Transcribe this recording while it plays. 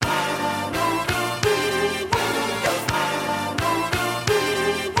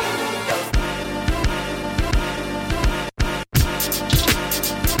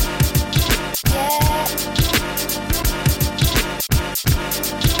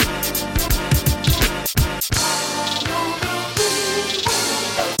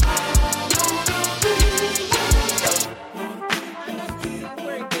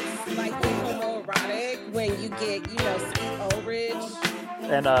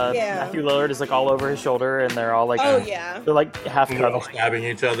Matthew Lillard is like all over his shoulder, and they're all like, they're like half they're all cuddling. stabbing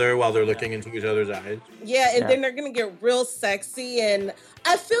each other while they're looking into each other's eyes. Yeah, and then they're gonna get real sexy, and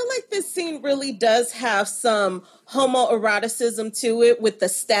I feel like this scene really does have some homoeroticism to it with the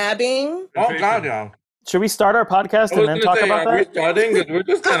stabbing. Oh God, yeah. Should we start our podcast and then talk about that? We're starting because we're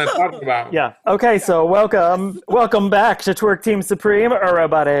just kind of talking about. Yeah. Okay. So welcome back to Twerk Team Supreme,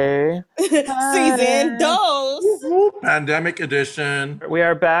 everybody. Season dos. Pandemic edition. We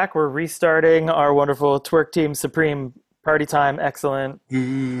are back. We're restarting our wonderful Twerk Team Supreme party time. Excellent.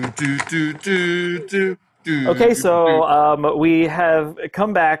 Okay, so we have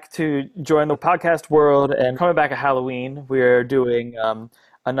come back to join the podcast world, and coming back at Halloween, we're doing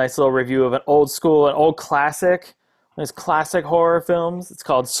a nice little review of an old classic. There's classic horror films. It's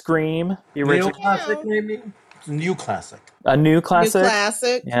called Scream. The original classic, maybe? It's a new classic. A new classic? New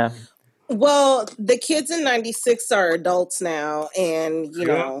classic. Yeah. Well, the kids in 96 are adults now, and, you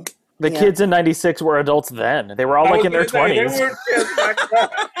know. The kids in 96 were adults then. They were all like in their 20s. They weren't kids back then.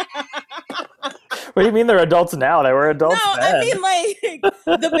 What do you mean they're adults now? They were adults then. I mean like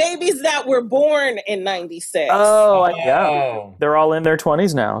the babies that were born in 96. Yeah. They're all in their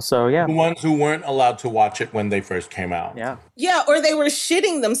 20s now, so yeah. The ones who weren't allowed to watch it when they first came out. Yeah. Yeah, or they were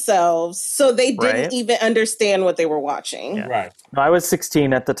shitting themselves, so they didn't even understand what they were watching. Yeah. Right. I was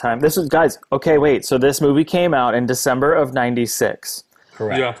 16 at the time. This was, guys, okay, wait. So this movie came out in December of 96.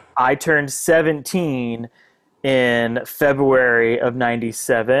 Correct. Yeah. I turned 17 in February of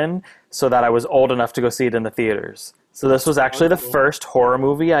 97, so that I was old enough to go see it in the theaters. So this was actually the first horror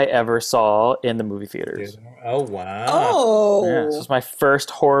movie I ever saw in the movie theaters. Oh, wow. Oh. Yeah, this was my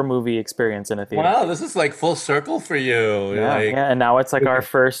first horror movie experience in a theater. Wow, this is like full circle for you. Yeah, and now it's like our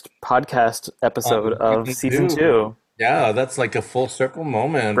first podcast episode of season 2. Yeah, that's like a full circle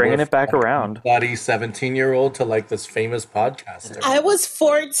moment. Bringing it back around. Bloody 17-year-old to like this famous podcaster. I was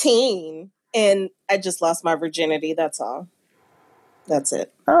 14 and I just lost my virginity. That's all. That's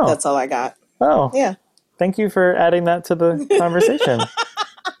it. Oh. That's all I got. Oh. Yeah. Thank you for adding that to the conversation.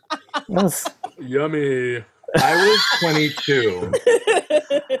 Yummy. I was 22.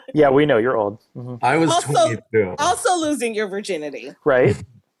 Yeah, we know you're old. Mm-hmm. I was 22. Also losing your virginity. Right?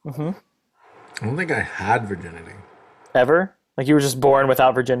 Mm-hmm. I don't think I had virginity. Ever? Like you were just born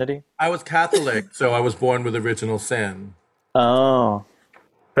without virginity? I was Catholic, so I was born with original sin. Oh.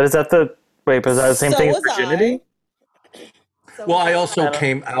 But is that the same thing as virginity? Well, I also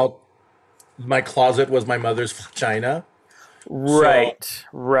came out, my closet was my mother's vagina. Right.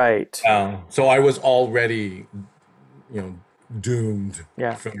 So I was already, doomed.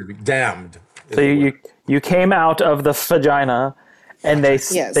 Yeah. Damned. So you came out of the vagina, and they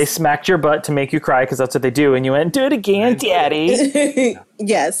smacked your butt to make you cry because that's what they do, and you went, "Do it again, Daddy."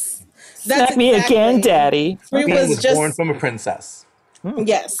 Yes. Smack me again, Daddy. I was just born from a princess.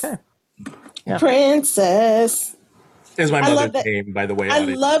 Yes. Okay. Yeah. Princess. Is my mother's name, by the way. I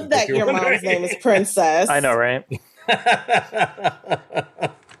love that your mom's name is Princess. I know, right?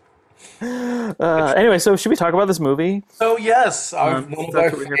 Anyway, so should we talk about this movie? So yes, one of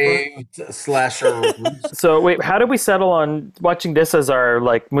our favorite slasher. So wait, how did we settle on watching this as our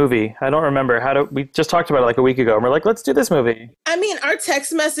movie? I don't remember. We just talked about it a week ago, and we're like, let's do this movie. I mean, our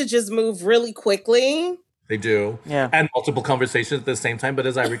text messages move really quickly. They do, yeah, and multiple conversations at the same time. But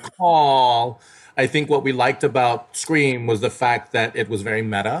as I recall, I think what we liked about Scream was the fact that it was very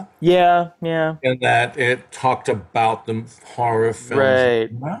meta. Yeah. And that it talked about the horror films. Right.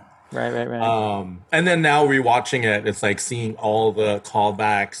 And then now rewatching it, it's like seeing all the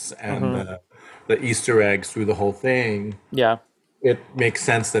callbacks and the Easter eggs through the whole thing. Yeah. It makes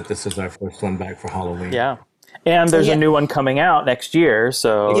sense that this is our first one back for Halloween. Yeah. And there's a new one coming out next year,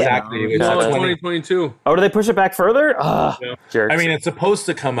 so... Exactly. It's 2022. Oh, do they push it back further? Jerks. I mean, it's supposed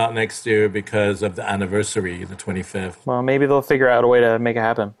to come out next year because of the anniversary, the 25th. Well, maybe they'll figure out a way to make it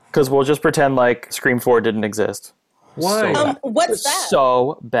happen. Because we'll just pretend like Scream 4 didn't exist. Why? What's that?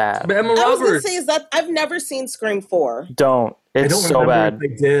 So bad. But Emma I was Roberts. going to say, is that I've never seen Scream 4. Don't. It's so bad. I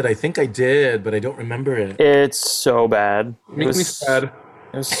did. I think I did, but I don't remember it. It's so bad. Makes me sad.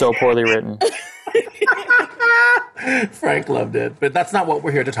 It was so poorly written. Frank loved it, but that's not what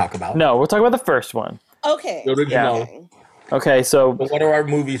we're here to talk about. No, we'll talk about the first one. Okay. The original. Okay. Okay, so... But what are our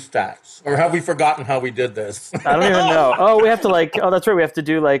movie stats? Or have we forgotten how we did this? I don't even know. Oh, we have to that's right. We have to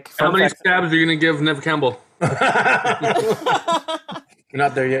do How many stabs are you going to give Neve Campbell? We're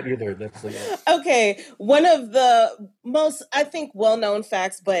not there yet either. That's Okay, one of the most, I think, well-known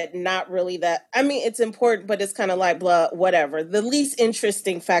facts, but not really that. I mean, it's important, but it's kind of like blah, whatever. The least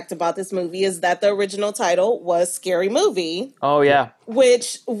interesting fact about this movie is that the original title was Scary Movie. Oh, yeah.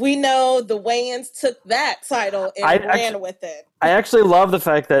 Which we know the Wayans took that title and ran with it. I actually love the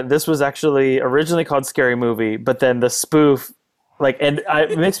fact that this was actually originally called Scary Movie, but then the spoof,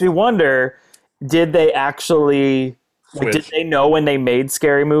 it makes me wonder, did they actually... Like, did they know when they made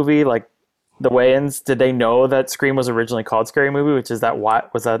Scary Movie, like the Wayans, did they know that Scream was originally called Scary Movie, was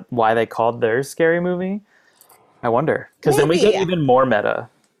that why they called theirs Scary Movie? I wonder. Because then we get even more meta.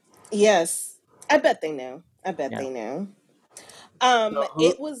 Yes. I bet they knew. They knew.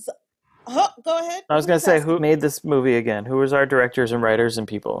 It was... go ahead. I was going to say, who made this movie again? Who was our directors and writers and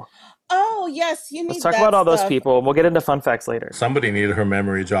people? Oh, yes. Let's talk about all those people, and we'll get into fun facts later. Somebody needed her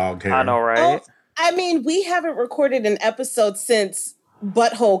memory jogged here. I know, right? I mean, we haven't recorded an episode since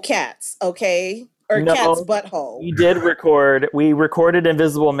Butthole Cats, okay? Or Cat's Butthole. We did record. We recorded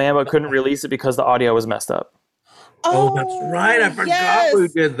Invisible Man, but couldn't release it because the audio was messed up. Oh, that's right. I forgot we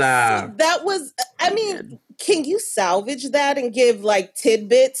did that. So that was, I mean, can you salvage that and give like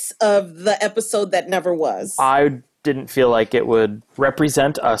tidbits of the episode that never was? I didn't feel like it would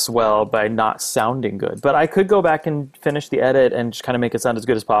represent us well by not sounding good. But I could go back and finish the edit and just kind of make it sound as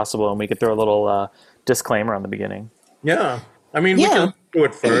good as possible, and we could throw a little disclaimer on the beginning. Yeah. I mean, we can do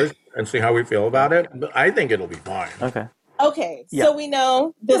it first and see how we feel about it, but I think it'll be fine. Okay, so we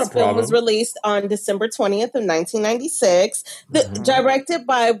know this film was released on December 20th of 1996, directed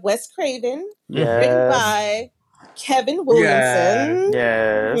by Wes Craven, written by Kevin Williamson.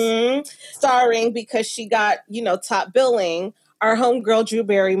 Yes. Starring, because she got, top billing, our homegirl Drew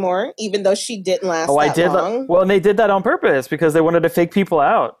Barrymore, even though she didn't last long. Well, and they did that on purpose because they wanted to fake people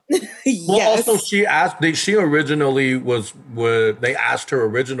out. Well, also she originally they asked her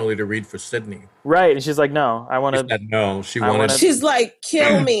originally to read for Sydney. Right, and she's like, no, I want to. She said no. She's like,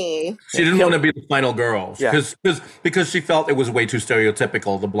 kill me. She didn't want to be the final girl. Yeah. Because she felt it was way too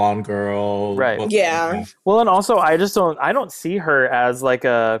stereotypical, the blonde girl. Right. Yeah. Well, and also I don't see her as like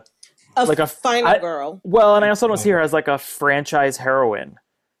a final girl. Well, and I also don't see her as like a franchise heroine.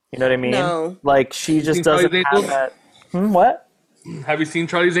 You know what I mean? No. Like she just doesn't have that. What? Have you seen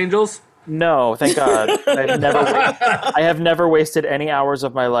Charlie's Angels? No, thank God. I have never wasted any hours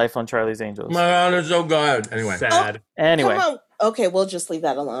of my life on Charlie's Angels. My God, it's so good. Anyway. Sad. Anyway. Come on. Okay, we'll just leave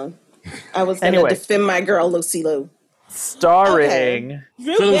that alone. I was going to defend my girl, Lucy Liu. Starring.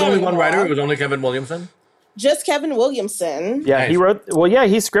 So there was only one writer? It was only Kevin Williamson? Just Kevin Williamson. Yeah, he wrote. Well, yeah,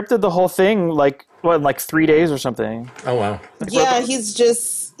 he scripted the whole thing in 3 days or something. Oh wow. Yeah, he's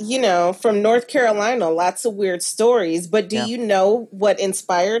just from North Carolina. Lots of weird stories. But do you know what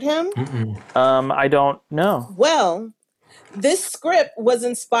inspired him? I don't know. Well, this script was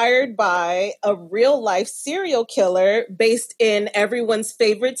inspired by a real life serial killer based in everyone's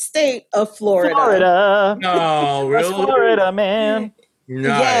favorite state of Florida. Florida. No, really? That's Florida, man. Nice.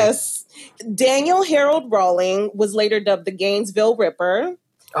 Yes. Daniel Harold Rawling was later dubbed the Gainesville Ripper.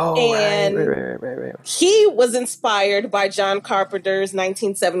 Oh, and right. He was inspired by John Carpenter's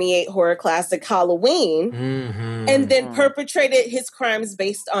 1978 horror classic Halloween, and then perpetrated his crimes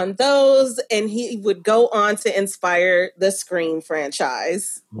based on those, and he would go on to inspire the Scream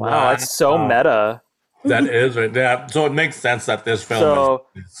franchise. Wow, that's so meta. That is right. Yeah. So it makes sense that this film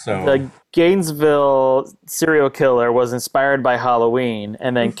the Gainesville serial killer was inspired by Halloween,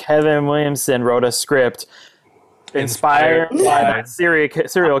 and then Kevin Williamson wrote a script inspired by that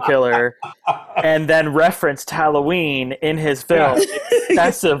serial killer, and then referenced Halloween in his film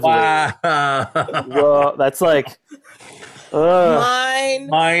excessively. Wow. Well, that's like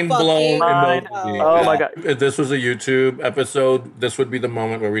mind blown. Oh my God. If this was a YouTube episode, this would be the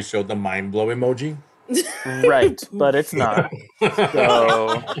moment where we showed the mind blow emoji. Right, but it's not.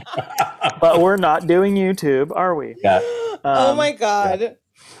 So, but we're not doing YouTube, are we? Yeah. Oh my God.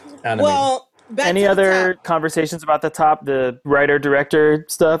 Yeah. Well, any other conversations about the writer director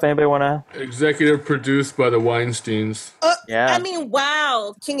stuff? Anybody want to? Executive produced by the Weinsteins. Yeah. I mean,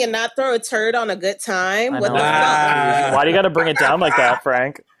 wow. Can you not throw a turd on a good time? What the fuck? Why do you got to bring it down like that,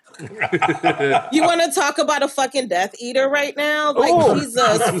 Frank? You want to talk about a fucking Death Eater right now? Like,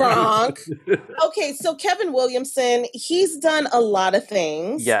 Jesus, Frank. Okay, so Kevin Williamson, he's done a lot of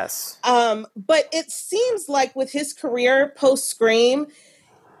things. Yes. But it seems like with his career post-Scream,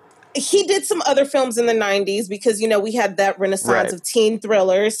 he did some other films in the 90s because, we had that renaissance of teen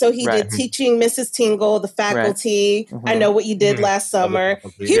thrillers. So he did Teaching Mrs. Tingle, The Faculty, I Know What You Did Last Summer.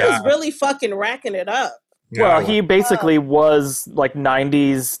 He was really fucking racking it up. Well, he basically was like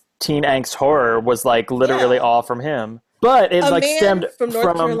 90s teen angst horror was like literally all from him. But it A like man stemmed from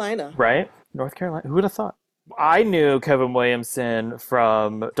North Carolina. right? North Carolina. Who would have thought? I knew Kevin Williamson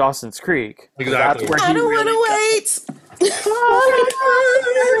from Dawson's Creek. Exactly. That's where I he don't want really to wait.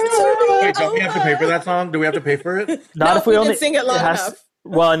 Wait, don't we have to pay for that song? Do we have to pay for it? Not No, if we we only didn't sing it long has, enough.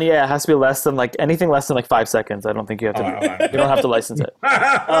 Well, and yeah, it has to be less than like anything less than like 5 seconds. I don't think you have to. You don't have to license it.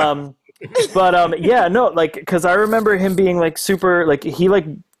 Yeah, no, like because I remember him being like super, like he like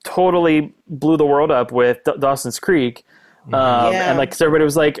totally blew the world up with Dawson's Creek. And like 'cause everybody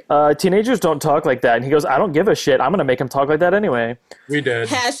was like, teenagers don't talk like that, and he goes, I don't give a shit. I'm gonna make him talk like that anyway. We did.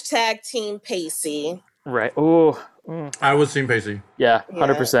 Hashtag Team Pacey. Right. Oh, I was Team Pacey. yeah,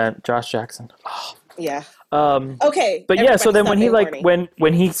 100%. Josh Jackson. Yeah. Okay. But yeah, everybody so then stop when he being like horny.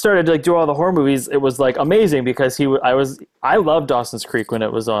 when he started to like do all the horror movies, it was like amazing because I loved Dawson's Creek when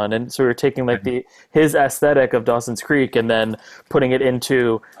it was on, and so we were taking like his aesthetic of Dawson's Creek and then putting it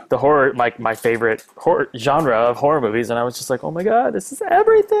into the horror, like my favorite horror genre of horror movies, and I was just like, oh my god, this is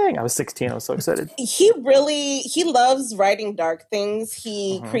everything. I was 16, I was so excited. He loves writing dark things.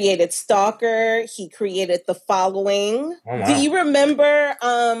 He created Stalker. He created The Following. Oh, wow. Do you remember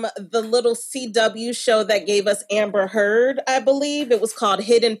the little CW show that gave us Amber Heard? I believe it was called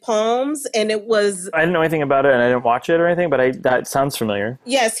Hidden Palms, and it was. I didn't know anything about it, and I didn't watch it or anything, but that sounds familiar.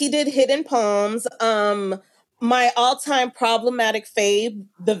 Yes, he did Hidden Palms. My all-time problematic fave,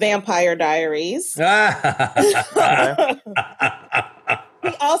 The Vampire Diaries.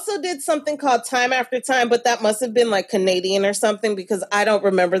 He also did something called Time After Time, but that must have been like Canadian or something because I don't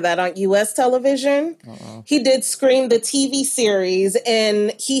remember that on U.S. television. He did Scream, the TV series,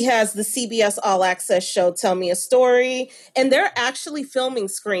 and he has the CBS All Access show Tell Me a Story, and they're actually filming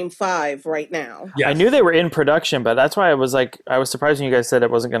Scream 5 right now. Yes. I knew they were in production, but that's why I was surprised when you guys said it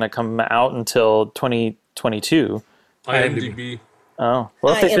wasn't going to come out until 2022. IMDb. Oh,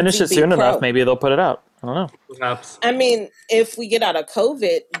 well, if they finish it IMDb soon Pro. enough, maybe they'll put it out. I don't know. Perhaps. I mean, if we get out of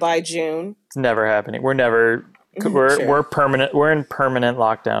COVID by June. It's never happening. We're permanent. We're in permanent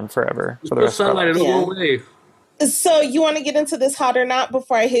lockdown forever for the rest of our Sunlight, lives. it'll go away. So you want to get into this hot or not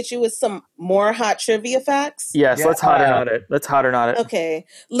before I hit you with some more hot trivia facts? Yes, Yeah. let's hot or not it. Let's hot or not it. Okay,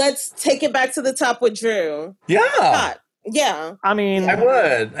 let's take it back to the top with Drew. Yeah. Hot. Yeah. I mean, I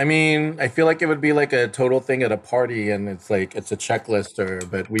would. I mean, I feel like it would be like a total thing at a party, and it's like it's a checklist,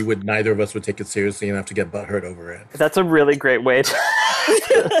 but neither of us would take it seriously enough to get butthurt over it. that's a really great way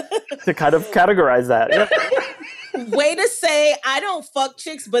to kind of categorize that. Yeah. Way to say I don't fuck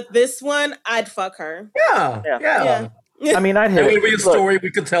chicks, but this one I'd fuck her. Yeah. Yeah. I mean, I'd hit It would it. be a Look, story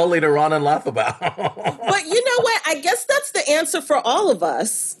we could tell later on and laugh about. But you know what? I guess that's the answer for all of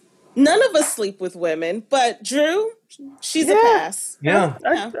us. None of us sleep with women, but Drew, she's a pass. Yeah.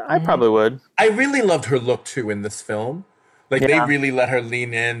 I probably would. I really loved her look too in this film. Like they Yeah. really let her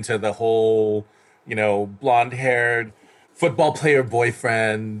lean into the whole, blonde-haired football player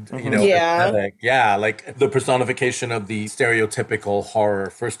boyfriend, Yeah. aesthetic. Yeah, like the personification of the stereotypical horror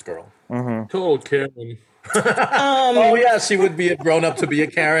first girl. Total Karen. Oh yeah, she would be grown up to be a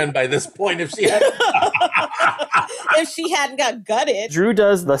Karen by this point if she had. If she hadn't got gutted. Drew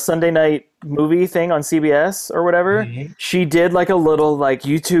does the Sunday night movie thing on CBS or whatever. She did like a little like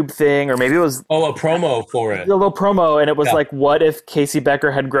YouTube thing, or maybe it was Oh, a promo for it. a little promo, and it was Yeah. like, what if Casey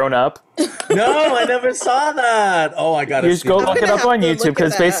Becker had grown up? No, I never saw that. Oh, I gotta You just see go that. look it gonna up have on to YouTube look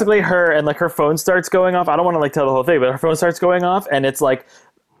because it up. basically her and like her phone starts going off. I don't want to like tell the whole thing, but her phone starts going off, and it's like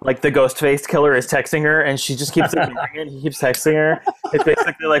the Ghostface killer is texting her, and she just keeps ignoring it. He keeps texting her. It's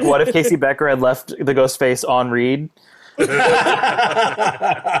basically like, what if Casey Becker had left the Ghostface on read?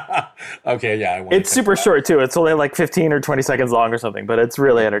 Okay, yeah, I want It's super short too. It's only like 15 or 20 seconds long or something, but it's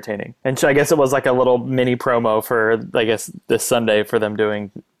really entertaining. And I guess it was like a little mini promo for, I guess, this Sunday for them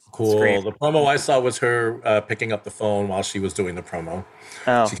doing. cool. Scream. The promo I saw was her picking up the phone while she was doing the promo.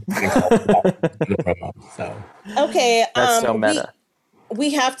 Oh, She's getting called while doing the promo. So Okay, that's so meta.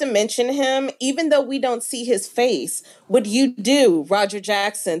 we have to mention him, even though we don't see his face. Would you do Roger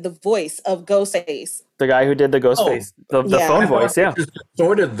Jackson, the voice of Ghostface? The guy who did the Ghostface, the yeah. phone voice, yeah. Just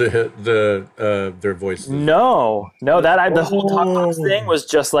distorted their voices. No, the whole Talk thing was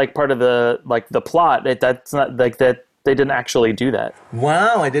just like part of the plot. That's not like that. They didn't actually do that.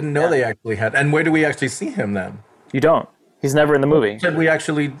 Wow, I didn't know they actually had. And where do we actually see him then? You don't. He's never in the movie. Did we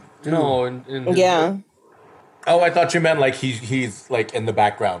actually? No, in Yeah. Oh, I thought you meant like he's like in the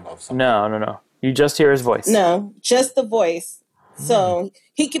background of something. No. You just hear his voice. No, just the voice. So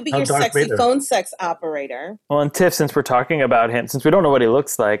he could be How your Darth sexy Vader. phone sex operator. Well, and Tiff, since we're talking about him, since we don't know what he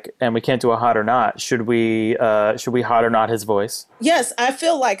looks like and we can't do a hot or not, should we hot or not his voice? Yes, I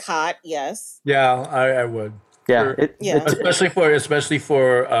feel like hot. Yes. Yeah, I would. Yeah. Sure. Yeah. Especially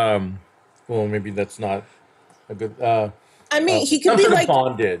for well, maybe that's not A good. I mean, he could some be sort of like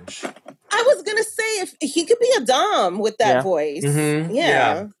bondage. I was gonna say if he could be a dom with that voice. Mm-hmm.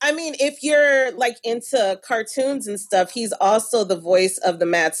 Yeah. I mean, if you're like into cartoons and stuff, he's also the voice of the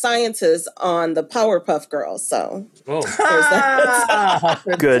mad scientist on the Powerpuff Girls. So Oh,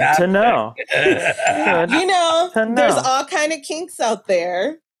 good to know. you know, there's all kind of kinks out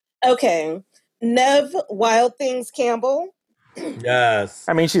there. Okay, Nev Wild Things Campbell. Yes.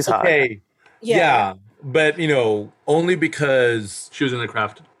 I mean, she's hot. Okay. Yeah. But, only because... She was in The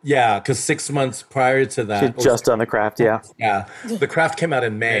Craft. Yeah, because 6 months prior to that... She had just done The Craft, yeah. Yeah. The Craft came out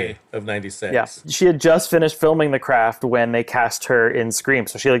in May of 96. Yeah. She had just finished filming The Craft when they cast her in Scream.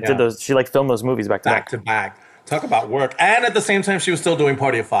 So she did those... She filmed those movies back to back. Talk about work. And at the same time, she was still doing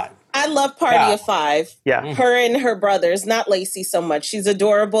Party of Five. I love Party of Five. Yeah. Her and her brothers, not Lacey so much. She's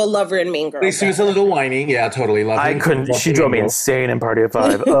adorable, love her in Mean Girls. Lacey was a little whiny. Yeah, totally. I couldn't. She drove me insane in Party of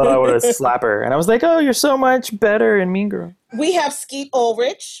Five. Oh, I would have slapped her. And I was like, oh, you're so much better in Mean Girl. We have Skeet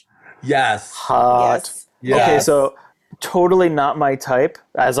Ulrich. Yes. Hot. Yes. Okay, so totally not my type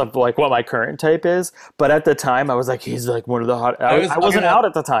as of like what my current type is. But at the time, I was like, he's like one of the hot. I wasn't out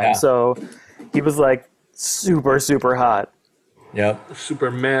at the time. So he was like super, super hot. Yep.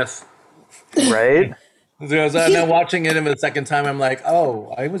 Super meth. Right? So now watching it the second time, I'm like,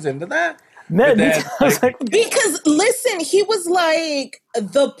 oh, I was into that? Because listen, he was like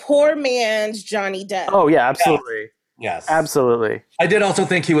the poor man's Johnny Depp. Oh, yeah, absolutely. Yes. Absolutely. I did also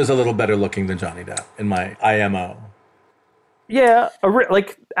think he was a little better looking than Johnny Depp in my IMO. Yeah,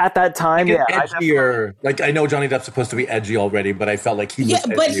 like at that time, edgier. I know Johnny Depp's supposed to be edgy already, but I felt like he was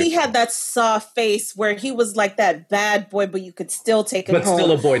edgier. But he had that soft face where he was like that bad boy, but you could still take him home. But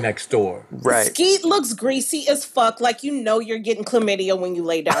still a boy next door. Right. Skeet looks greasy as fuck. Like, you're getting chlamydia when you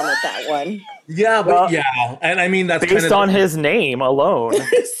lay down with that one. Yeah, but and I mean that's based on his name alone.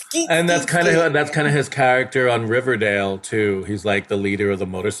 And that's kind of his character on Riverdale too. He's like the leader of the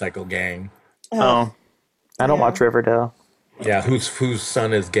motorcycle gang. Oh, I don't watch Riverdale. Yeah, whose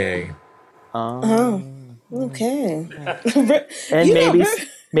son is gay? Oh, okay. And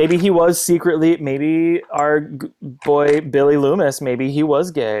maybe he was secretly. Maybe our boy Billy Loomis. Maybe he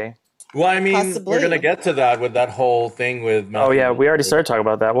was gay. Well, I mean, we're gonna get to that with that whole thing with. Matthew we already started talking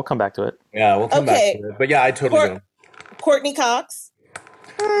about that. We'll come back to it. Yeah, we'll come back to it. But yeah, I totally do. Courtney Cox.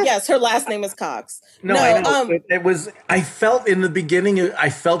 Yes, her last name is Cox. No, I know. It was. I felt in the beginning. I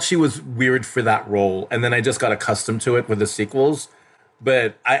felt she was weird for that role, and then I just got accustomed to it with the sequels.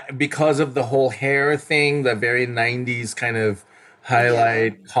 But because of the whole hair thing, the very '90s kind of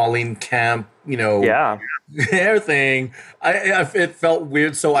highlight, Colleen Camp, hair thing. It felt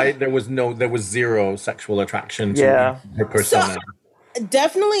weird. So there was zero sexual attraction to her persona.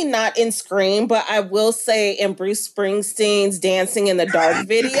 Definitely not in Scream, but I will say in Bruce Springsteen's Dancing in the Dark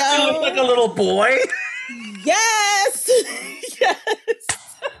video. She looked like a little boy. Yes. Yes.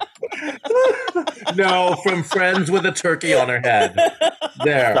 No, from Friends with a turkey on her head.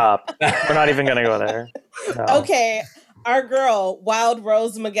 There. Stop. We're not even going to go there. No. Okay. Our girl, Wild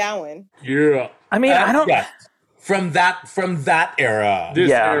Rose McGowan. Yeah. I mean, I don't... Yeah. From that era. This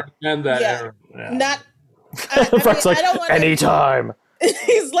era and that era. Yeah. Not... I don't want anytime.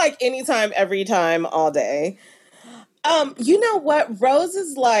 He's like anytime, every time, all day. You know what? Rose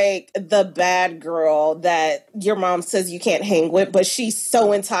is like the bad girl that your mom says you can't hang with, but she's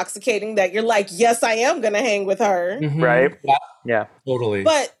so intoxicating that you're like, yes, I am going to hang with her. Mm-hmm. Right? Yeah. Totally.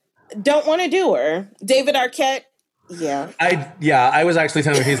 But don't want to do her. David Arquette, I was actually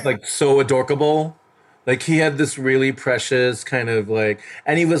telling him he's like so adorable. Like he had this really precious kind of like,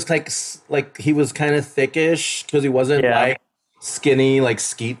 and he was like he was kind of thickish because he wasn't like skinny like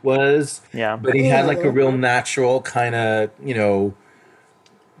Skeet was. Yeah. But he had like a real natural kind of,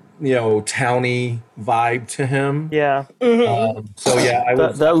 towny vibe to him. Yeah. So yeah, I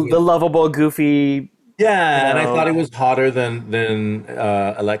was the lovable, goofy. Yeah, and I thought he was hotter than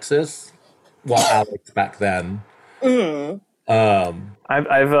Alexis. Well, Alex back then.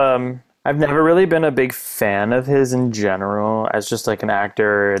 I've never really been a big fan of his in general as just like an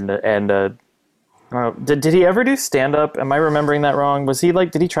actor and did he ever do stand up? Am I remembering that wrong? Was he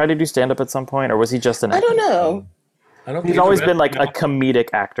did he try to do stand up at some point or was he just an actor? I don't know. He's always been like a comedic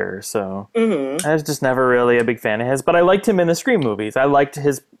actor, so I was just never really a big fan of his. But I liked him in the Scream movies. I liked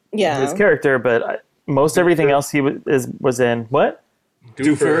his character, but most everything else he was in. What?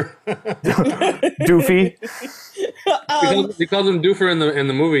 Doofer. Doofy. He calls him Doofer in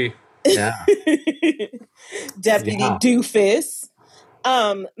the movie. Yeah. Deputy Doofus.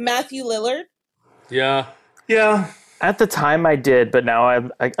 Matthew Lillard. Yeah. Yeah. At the time I did, but now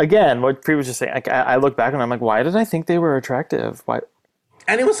again, what Pri was just saying, I look back and I'm like, why did I think they were attractive? Why?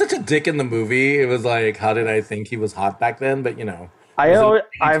 And he was such a dick in the movie. It was like, how did I think he was hot back then? But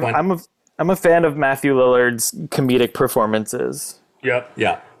I'm a fan of Matthew Lillard's comedic performances. Yep.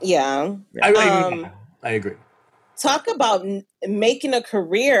 Yeah. Yeah. I agree. Talk about making a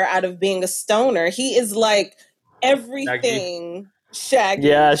career out of being a stoner. He is like everything Shaggy.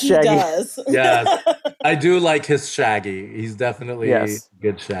 Yeah, Shaggy. He does. Yes. I do like his Shaggy. He's definitely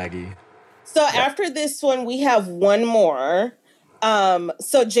good Shaggy. So after this one, we have one more.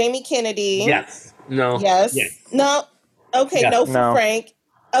 So Jamie Kennedy. Yes. No. Yes. No. Okay, Yes. no for Frank.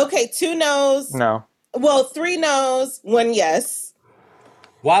 Okay, 2 no's. No. Well, 3 no's, 1 yes.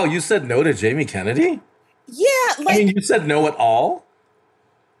 Wow, you said no to Jamie Kennedy? Yeah, like you said no at all?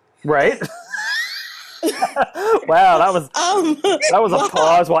 Right? Wow, that was a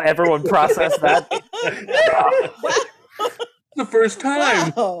pause while everyone processed that. The first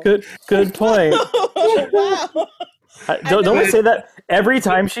time. Wow. Good point. Wow. Don't we say that every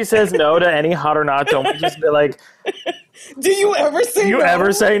time she says no to any hot or not? Don't we just be like, Do you ever say do you no?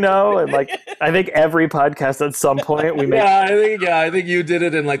 ever say no? And like, I think every podcast at some point we make I think you did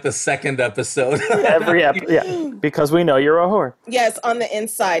it in like the second episode. every episode. Because we know you're a whore. Yes, on the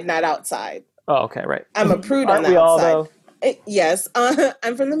inside, not outside. Oh, okay, right. I'm a prude Aren't on we the all, outside. though? Yes,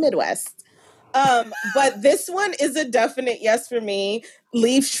 I'm from the Midwest. But this one is a definite yes for me.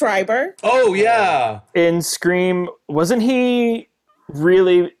 Liev Schreiber. Oh, yeah. In Scream, wasn't he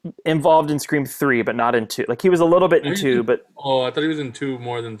really involved in Scream 3, but not in 2? Like, he was a little bit in 2, but... Oh, I thought he was in 2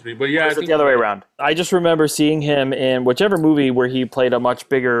 more than 3. But yeah, I think the other way around. I just remember seeing him in whichever movie where he played a much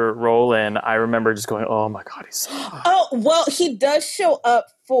bigger role in. I remember just going, oh my God, he's so hot. Oh, well, he does show up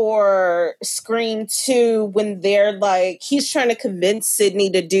for Scream 2 when they're like, he's trying to convince Sydney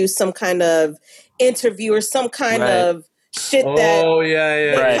to do some kind of interview or some kind of shit that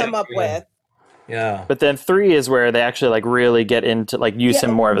they come up with. Yeah. But then 3 is where they actually like really get into like use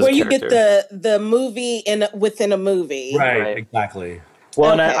him more of as a character. Where you get the movie within a movie. Right, exactly.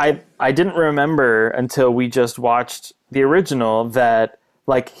 Well, and I didn't remember until we just watched the original that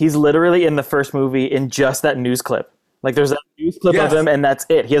like he's literally in the first movie in just that news clip. Like there's that news clip of him and that's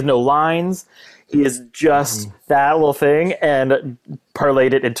it. He has no lines. He is just that little thing and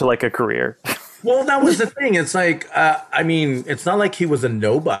parlayed it into like a career. Well, that was the thing. It's like, I mean, it's not like he was a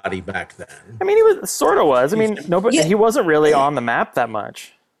nobody back then. I mean, he was. I mean, nobody. He wasn't really on the map that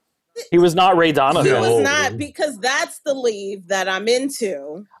much. He was not Ray Donovan. He was not, because that's the Liev that I'm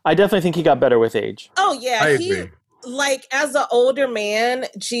into. I definitely think he got better with age. Oh, yeah. I agree. Like, as an older man,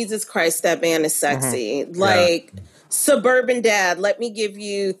 Jesus Christ, that man is sexy. Like, suburban dad, let me give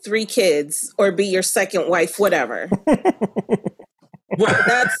you 3 kids or be your second wife, whatever.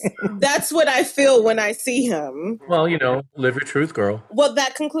 That's what I feel when I see him. Well, live your truth, girl. Well,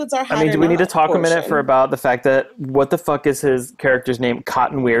 that concludes our. I mean, do we need to talk a minute for about the fact that what the fuck is his character's name?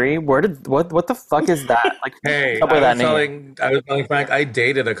 Cotton Weary. What the fuck is that? Like, hey, I was telling Frank, I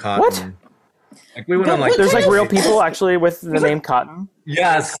dated a Cotton. What? Like we went on like. There's like real people actually with the name Cotton.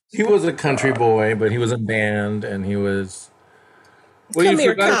 Yes, he was a country boy, but he was a band, and he was. Well, you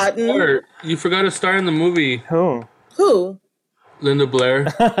forgot to star in the movie. Who? Linda Blair.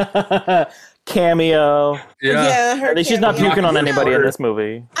 Cameo. Yeah, her. At least she's not puking on anybody in this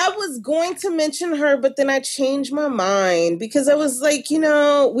movie. I was going to mention her, but then I changed my mind because I was like,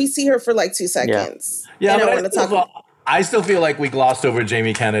 we see her for like 2 seconds. Yeah, but I still feel like we glossed over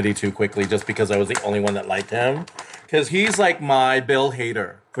Jamie Kennedy too quickly just because I was the only one that liked him. Because he's like my Bill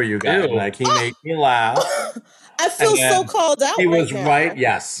Hader for you guys. Ew. Like he made me laugh. I feel so called out. He was right.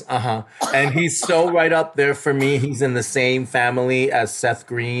 Yes. And he's so right up there for me. He's in the same family as Seth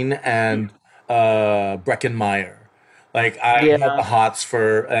Green and Breckin Meyer. Like I had the hots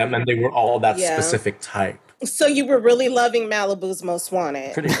for them, and they were all that specific type. So you were really loving Malibu's Most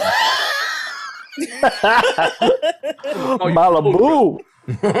Wanted. Pretty much. Malibu.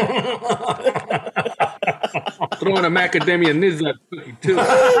 Throwing a macadamia nizza too.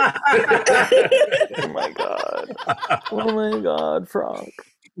 Oh my god, Frank.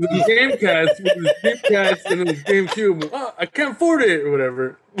 With the Gamecast, and it was Game Cube. Oh, I can't afford it, or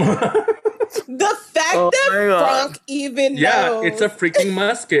whatever. The fact that Frank even knows. Yeah, it's a freaking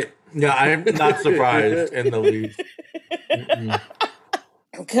musket. Yeah, I'm not surprised in the least.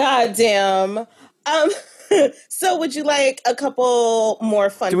 God damn. So would you like a couple more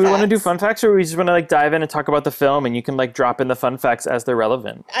fun facts? Do we want to do fun facts, or we just want to like dive in and talk about the film and you can like drop in the fun facts as they're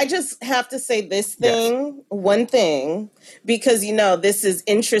relevant? I just have to say this thing, one thing, because this is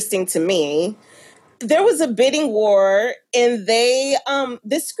interesting to me. There was a bidding war and they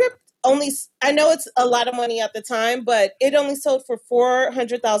this script I know it's a lot of money at the time, but it only sold for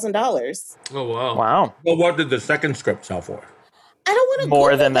 $400,000. Oh wow. Wow. Well, what did the second script sell for? I don't want to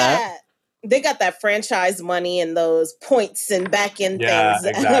more than that. They got that franchise money and those points and back end things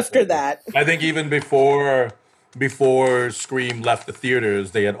exactly. After that. I think even before Scream left the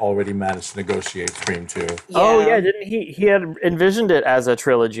theaters, they had already managed to negotiate Scream 2. Yeah. Oh yeah, didn't he had envisioned it as a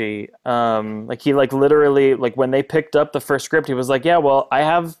trilogy. Like he literally when they picked up the first script, he was like, yeah, well, I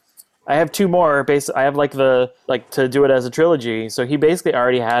have 2 more I have to do it as a trilogy. So he basically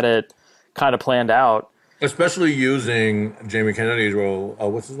already had it kind of planned out. Especially using Jamie Kennedy's role.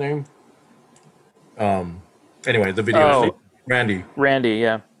 What's his name? Anyway, the video. Randy.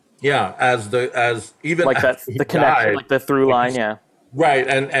 Yeah. Yeah, as even like that the connection, like the through line, yeah. Right,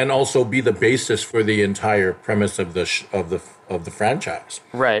 and also be the basis for the entire premise of the franchise.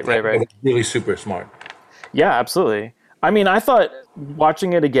 Right. Really super smart. Yeah, absolutely. I mean, I thought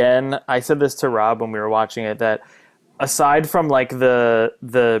watching it again, I said this to Rob when we were watching it, that aside from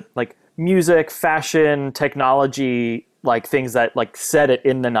the music, fashion, technology, things that set it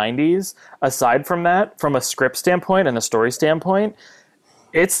in the 90s, aside from that, from a script standpoint and a story standpoint,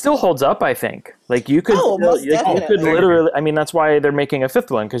 it still holds up, I think. You could literally, I mean, that's why they're making a 5th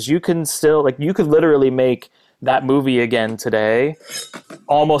one, because you can still, you could literally make that movie again today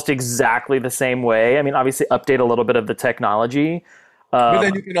almost exactly the same way. I mean, obviously update a little bit of the technology. But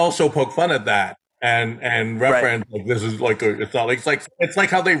then you can also poke fun at that and reference, this is it's like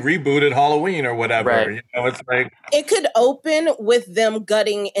how they rebooted Halloween or whatever. Right. It's like... It could open with them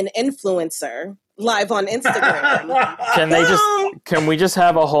gutting an influencer live on Instagram. Can we just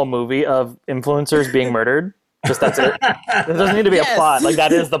have a whole movie of influencers being murdered? Just that's it. There doesn't need to be a plot.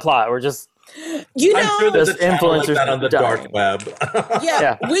 That is the plot. We're just I'm sure there's influencers that on the dark web.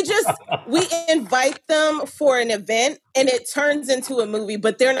 Yeah. We invite them for an event and it turns into a movie,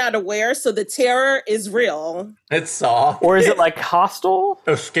 but they're not aware, so the terror is real. It's soft. Or is it like Hostel?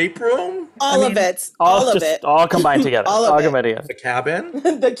 Escape Room? All of it. All combined together. all combined together. The Cabin?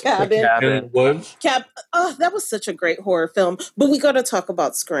 The Cabin. In the Woods? Oh, that was such a great horror film. But we got to talk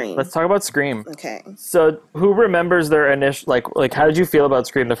about Scream. Let's talk about Scream. Okay. So who remembers their initial, how did you feel about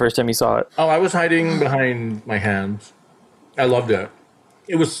Scream the first time you saw it? Oh, I was hiding behind my hands. I loved it.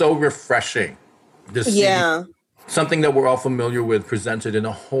 It was so refreshing to see something that we're all familiar with presented in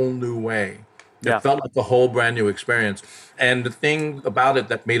a whole new way. It felt like a whole brand new experience. And the thing about it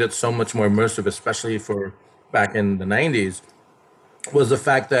that made it so much more immersive, especially for back in the 90s, was the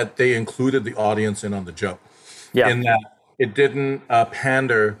fact that they included the audience in on the joke. Yeah. In that it didn't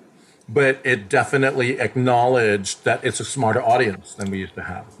pander, but it definitely acknowledged that it's a smarter audience than we used to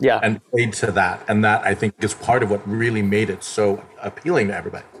have. Yeah. And played to that. And that, I think, is part of what really made it so appealing to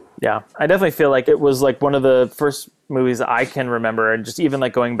everybody. Yeah. I definitely feel like it was one of the first movies that I can remember, and just even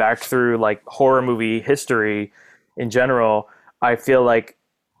going back through horror movie history in general, I feel like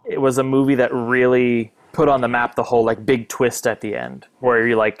it was a movie that really put on the map the whole big twist at the end, where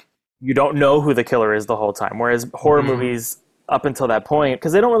you don't know who the killer is the whole time. Whereas horror movies up until that point,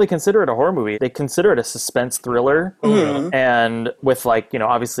 because they don't really consider it a horror movie, they consider it a suspense thriller, and with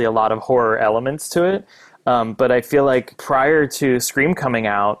obviously a lot of horror elements to it. But I feel like prior to Scream coming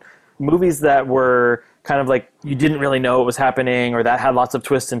out, movies that were kind of you didn't really know what was happening, or that had lots of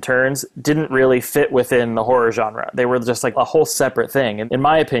twists and turns, didn't really fit within the horror genre. They were just a whole separate thing. And in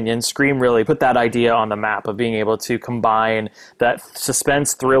my opinion, Scream really put that idea on the map of being able to combine that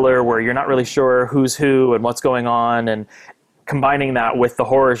suspense thriller where you're not really sure who's who and what's going on, and combining that with the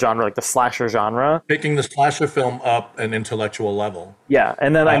horror genre, the slasher genre. Picking the slasher film up an intellectual level. Yeah,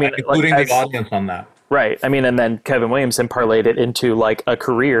 and then including the audience on that. Right. I mean, and then Kevin Williamson parlayed it into a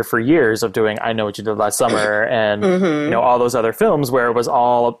career for years of doing I Know What You Did Last Summer and all those other films, where it was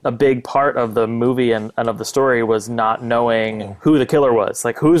all a big part of the movie and of the story was not knowing who the killer was,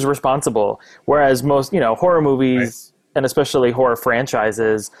 who's responsible. Whereas most, horror movies and especially horror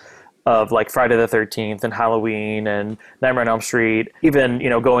franchises of Friday the 13th and Halloween and Nightmare on Elm Street, even,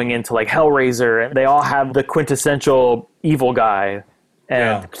 going into Hellraiser, and they all have the quintessential evil guy.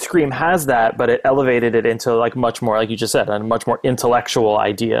 And Scream has that, but it elevated it into much more, like you just said, a much more intellectual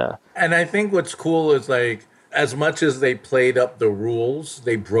idea. And I think what's cool is as much as they played up the rules,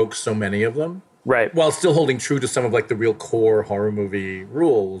 they broke so many of them. Right. While still holding true to some of the real core horror movie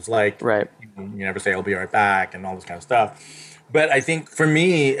rules, right. You never say I'll be right back and all this kind of stuff. But I think for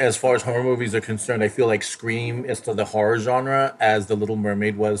me, as far as horror movies are concerned, I feel like Scream is to the horror genre as The Little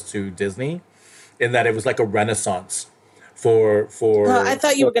Mermaid was to Disney, in that it was a renaissance. I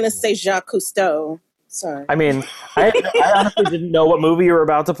thought you were going to say Jacques Cousteau. Sorry. I mean, I honestly didn't know what movie you were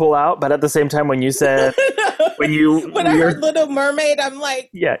about to pull out, but at the same time, when you said when I heard Little Mermaid, I'm like,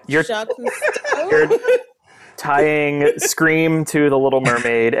 you're Jacques Cousteau. tying Scream to The Little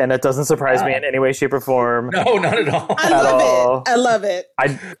Mermaid, and it doesn't surprise me in any way, shape, or form. No, not at all. I love it. I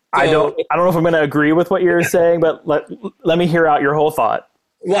don't know if I'm going to agree with what you're saying, but let me hear out your whole thought.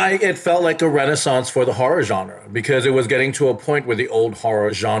 Well, it felt like a renaissance for the horror genre because it was getting to a point where the old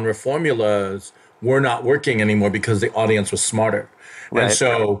horror genre formulas were not working anymore because the audience was smarter. Right. And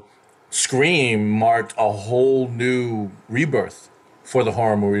so Scream marked a whole new rebirth for the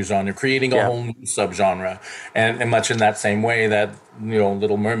horror movie genre, creating a whole new subgenre. And much in that same way that,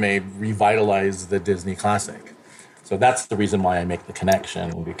 Little Mermaid revitalized the Disney classic. So that's the reason why I make the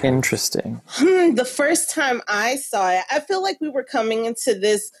connection. Interesting. The first time I saw it, I feel like we were coming into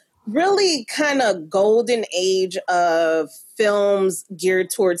this really kind of golden age of films geared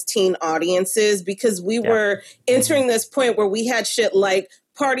towards teen audiences because we were entering this point where we had shit like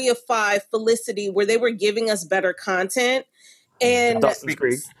Party of Five, Felicity, where they were giving us better content. And Dawson's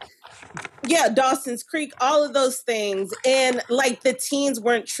Creek. Yeah, Dawson's Creek, all of those things. And like the teens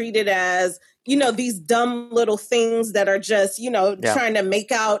weren't treated as, these dumb little things that are just, trying to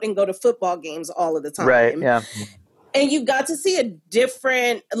make out and go to football games all of the time. Right, yeah. And you got to see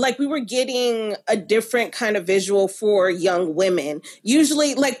we were getting a different kind of visual for young women.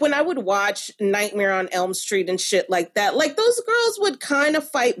 Usually, like when I would watch Nightmare on Elm Street and shit like that, like those girls would kind of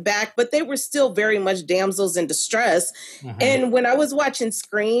fight back, but they were still very much damsels in distress. Mm-hmm. And when I was watching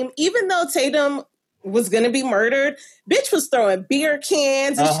Scream, even though Tatum was going to be murdered, bitch was throwing beer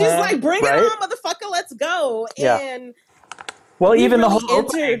cans and she's like, bring it on, motherfucker, let's go. Yeah. And well, even really the whole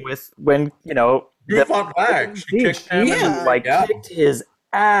opening with when, She fought back. She kicked him kicked his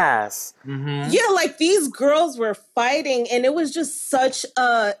ass. Mm-hmm. Yeah, like these girls were fighting and it was just such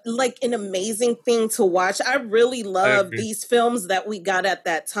an amazing thing to watch. I really love these films that we got at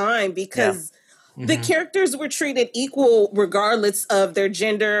that time because the characters were treated equal regardless of their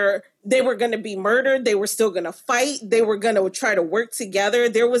gender. They were going to be murdered. They were still going to fight. They were going to try to work together.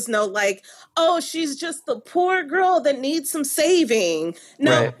 There was no like, oh, she's just the poor girl that needs some saving.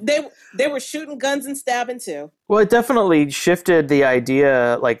 No, they were shooting guns and stabbing too. Well, it definitely shifted the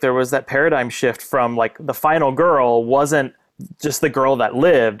idea. Like there was that paradigm shift from like the final girl wasn't just the girl that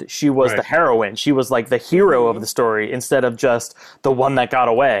lived. She was the heroine. She was like the hero of the story instead of just the one that got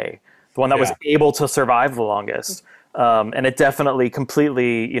away, the one that was able to survive the longest. And it definitely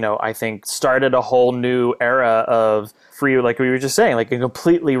completely, I think started a whole new era of free, like we were just saying, like it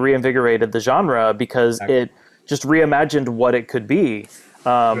completely reinvigorated the genre because it just reimagined what it could be.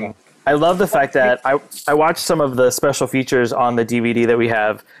 I love the fact that I watched some of the special features on the DVD that we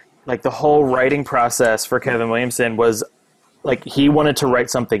have. Like the whole writing process for Kevin Williamson was like he wanted to write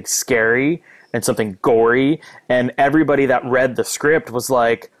something scary and something gory. And everybody that read the script was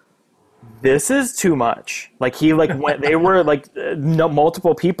like, this is too much. Like he went, they were like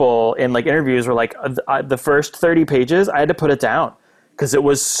multiple people in like interviews were like the first 30 pages I had to put it down because it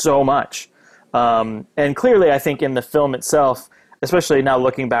was so much. And clearly I think in the film itself, especially now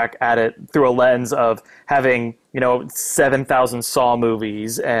looking back at it through a lens of having, 7,000 Saw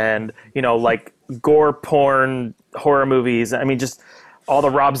movies and, like gore porn horror movies. I mean, just all the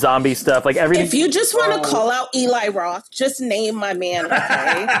Rob Zombie stuff, like everything. If you just want to call out Eli Roth, just name my man,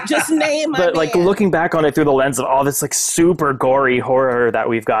 okay? Just name my man. But like looking back on it through the lens of all this like super gory horror that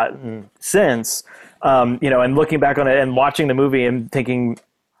we've gotten since, and looking back on it and watching the movie and thinking,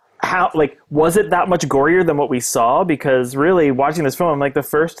 how like was it that much gorier than what we saw? Because really watching this film, like the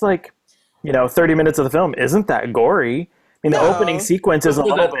first 30 minutes of the film isn't that gory. I mean, the opening sequence is a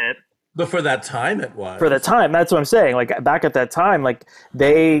little bit. But for that time, it was. For the time, that's what I'm saying. Like back at that time, like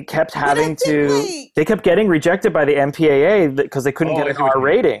they kept having they kept getting rejected by the MPAA because they couldn't get an R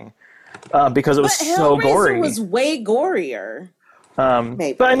rating because it was so gory. It was way gorier.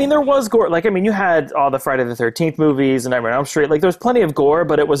 But I mean, there was gore. Like, I mean, you had all the Friday the 13th movies and Nightmare on Elm Street. Like, there's plenty of gore,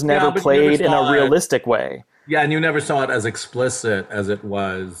 but it was never played in a realistic way. Yeah, and you never saw it as explicit as it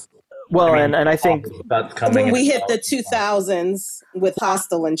was. Well, and I think when we hit the 2000s with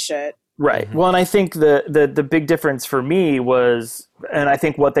Hostel and shit. Right. Mm-hmm. Well, and I think the big difference for me was, and I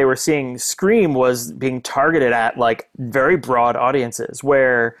think what they were seeing Scream was being targeted at like very broad audiences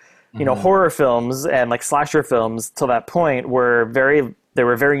where, horror films and like slasher films till that point were very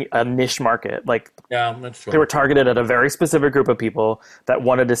a niche market. Like, yeah, that's true. They were targeted at a very specific group of people that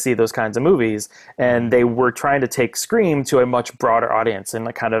wanted to see those kinds of movies. And they were trying to take Scream to a much broader audience and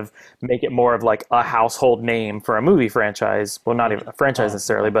like kind of make it more of like a household name for a movie franchise. Well, not even a franchise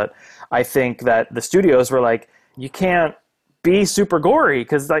necessarily, but I think that the studios were like, you can't be super gory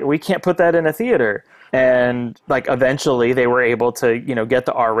because like we can't put that in a theater. And like eventually they were able to, get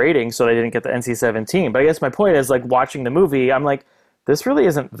the R rating, so they didn't get the NC-17. But I guess my point is like watching the movie, I'm like, this really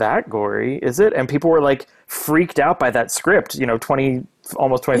isn't that gory, is it? And people were like freaked out by that script, 20,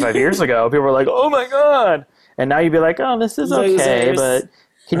 almost 25 years ago. People were like, oh my God. And now you'd be like, oh, this is okay, but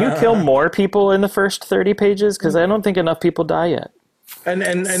can you kill more people in the first 30 pages? Because I don't think enough people die yet. And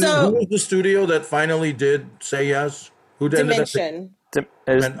who was the studio that finally did say yes? Who did Dimension.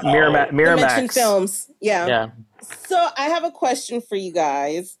 Miramax. Dimension Films. Yeah. So I have a question for you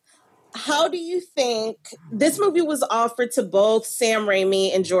guys. How do you think this movie was offered to both Sam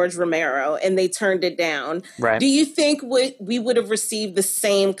Raimi and George Romero and they turned it down? Right. Do you think we would have received the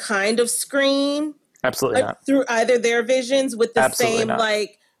same kind of screen? Absolutely not. Through either their visions with the Absolutely same not.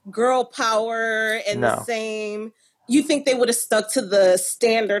 like girl power and the same... You think they would have stuck to the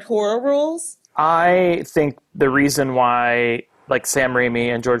standard horror rules? I think the reason why like Sam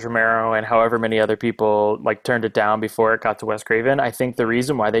Raimi and George Romero and however many other people like turned it down before it got to Wes Craven, I think the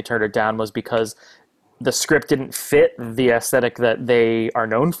reason why they turned it down was because the script didn't fit the aesthetic that they are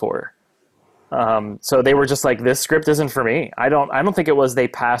known for. So they were just like, this script isn't for me. I don't think it was they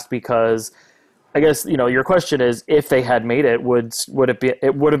passed because, I guess, your question is, if they had made it, would have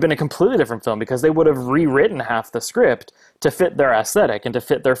been a completely different film because they would have rewritten half the script to fit their aesthetic and to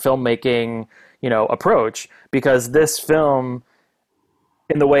fit their filmmaking, approach. Because this film,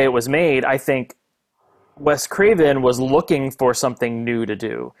 in the way it was made, I think Wes Craven was looking for something new to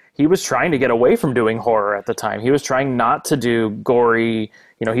do. He was trying to get away from doing horror at the time. He was trying not to do gory,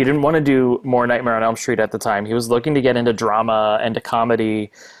 he didn't want to do more Nightmare on Elm Street at the time. He was looking to get into drama and to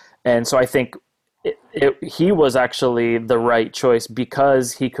comedy. And so I think he was actually the right choice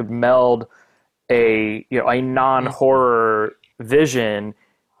because he could meld a non-horror vision,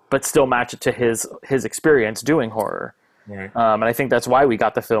 but still match it to his experience doing horror. Right. And I think that's why we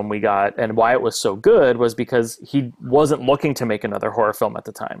got the film we got, and why it was so good was because he wasn't looking to make another horror film at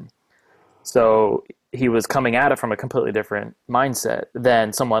the time. So he was coming at it from a completely different mindset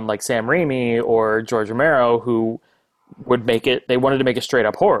than someone like Sam Raimi or George Romero, who would make it. They wanted to make a straight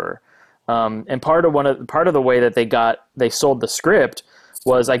up horror. And part of the way that they sold the script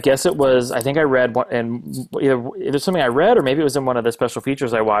was, I think I read and either something I read or maybe it was in one of the special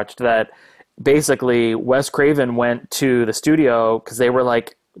features I watched, that basically Wes Craven went to the studio because they were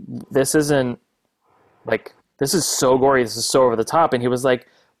like, this is so gory, this is so over the top, and he was like,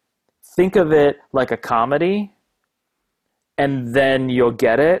 think of it like a comedy and then you'll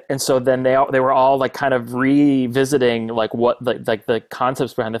get it. And so then they were all like kind of revisiting like what like the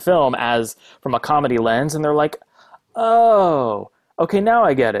concepts behind the film as from a comedy lens, and they're like, oh, okay, now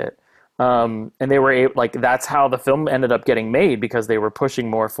I get it. And they were that's how the film ended up getting made, because they were pushing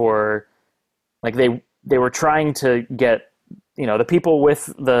more for, like, they were trying to get the people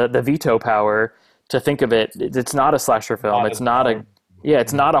with the veto power to think of it. It's not a slasher film. It's not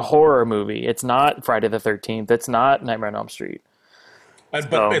a horror movie. It's not Friday the 13th. It's not Nightmare on Elm Street.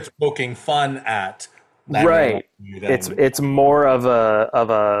 But it's poking fun at that. Right. It's more of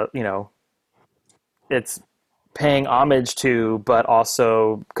a it's paying homage to, but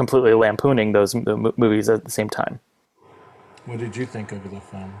also completely lampooning those movies at the same time. What did you think of the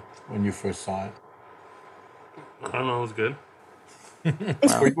film when you first saw it? I don't know. It was good.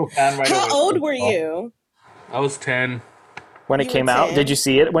 Were you a fan right away? How old were you? I was 10. When it came out? Did you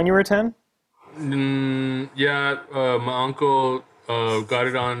see it when you were 10? Yeah, my uncle got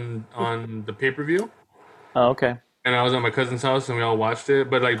it on the pay-per-view. Oh, okay. And I was at my cousin's house and we all watched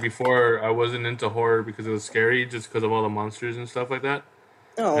it. But like before, I wasn't into horror because it was scary, just because of all the monsters and stuff like that.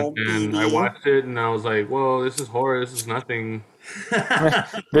 Oh, and I watched it and I was like, "Whoa, this is horror. This is nothing.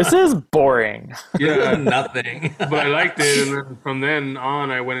 This is boring." Yeah, nothing. But I liked it, and then from then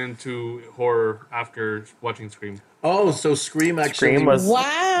on, I went into horror after watching Scream. Oh, so Scream actually was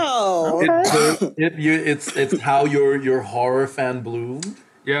wow. It's how your horror fan bloomed.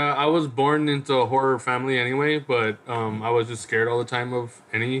 Yeah, I was born into a horror family anyway, but I was just scared all the time of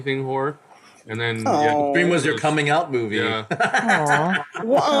anything horror. And then Scream was your coming out movie. Yeah.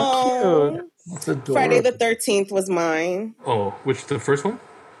 Wow. That's adorable. Friday the 13th was mine. Oh, which, the first one?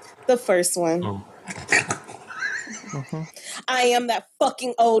 The first one. Oh. I am that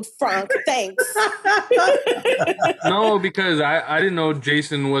fucking old Frank. Thanks. No, because I didn't know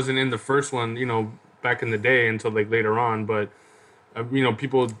Jason wasn't in the first one, back in the day until like later on. But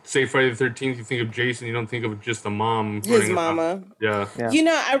people say Friday the 13th, you think of Jason, you don't think of just the mom. His mama. Yeah.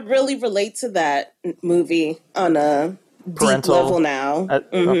 I really relate to that movie on a parental deep level now.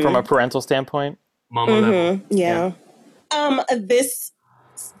 From a parental standpoint. Mama level. Yeah. This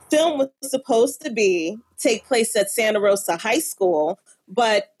film was supposed to take place at Santa Rosa High School,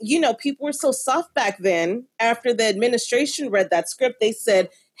 but people were so soft back then. After the administration read that script, they said,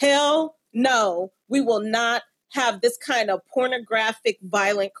 hell no, we will not have this kind of pornographic,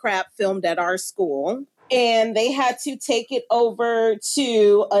 violent crap filmed at our school. And they had to take it over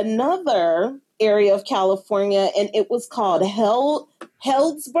to another area of California, and it was called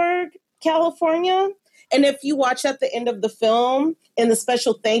Healdsburg, California. And if you watch at the end of the film, in the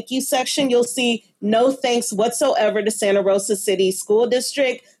special thank you section, you'll see no thanks whatsoever to Santa Rosa City School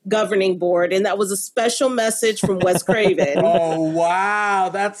District Governing Board. And that was a special message from Wes Craven. Oh, wow.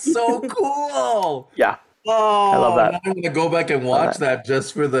 That's so cool. Yeah. Oh, I love that. I'm going to go back and watch that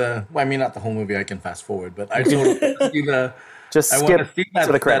just for well, I mean, not the whole movie. I can fast forward, but I totally see just skip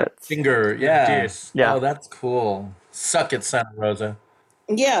to the credits. That finger. Yeah. Yeah. Oh, that's cool. Suck it, Santa Rosa.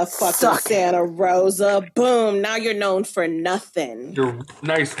 Yeah, fucking Santa Rosa. Boom. Now you're known for nothing. Your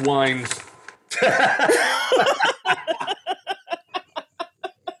nice wines.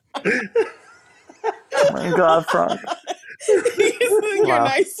 Oh my God, Frank. Your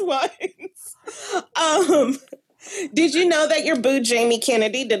nice wines. Did you know that your boo Jamie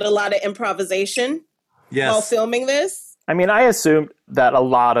Kennedy did a lot of improvisation while filming this? I mean, I assumed that a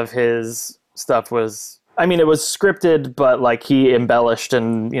lot of his stuff was, I mean, it was scripted, but like he embellished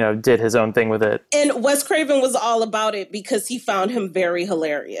and, did his own thing with it. And Wes Craven was all about it because he found him very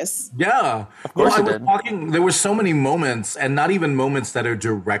hilarious. Yeah. Of course he did. There were so many moments, and not even moments that are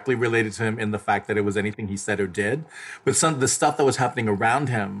directly related to him in the fact that it was anything he said or did, but some of the stuff that was happening around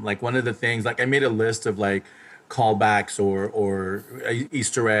him. Like one of the things, like I made a list of like callbacks or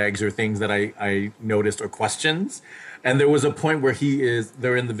Easter eggs or things that I noticed or questions. And there was a point where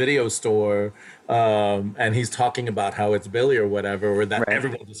they're in the video store, and he's talking about how it's Billy or whatever, or that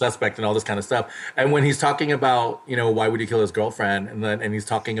everyone's a suspect and all this kind of stuff. And when he's talking about, why would he kill his girlfriend? And he's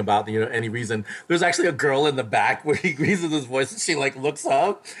talking about, any reason, there's actually a girl in the back where he raises his voice and she like looks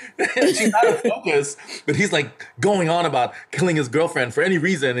up and she's out of focus, but he's like going on about killing his girlfriend for any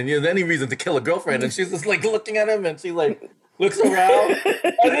reason. And any reason to kill a girlfriend. And she's just like looking at him and she like looks around,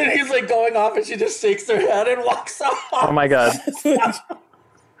 and then he's like going off, and she just shakes her head and walks off. Oh my God!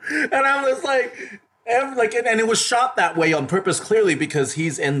 And I'm just like, and it was shot that way on purpose, clearly, because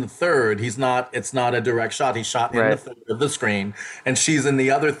he's in the third. It's not a direct shot. He's shot in the third of the screen, and she's in the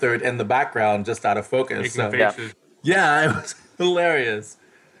other third in the background, just out of focus. Making faces. Yeah, it was hilarious.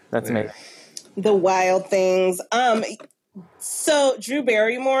 That's amazing. The wild things. So Drew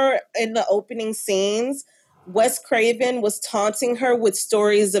Barrymore in the opening scenes, Wes Craven was taunting her with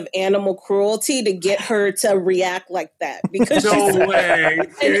stories of animal cruelty to get her to react like that because she's an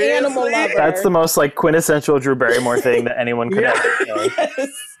animal lover. That's the most like quintessential Drew Barrymore thing that anyone could ever say. Yes.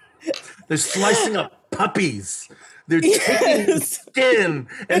 They're slicing up puppies. They're taking skin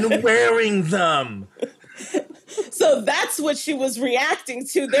and wearing them. So that's what she was reacting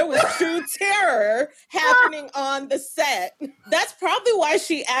to. There was true terror happening on the set. That's probably why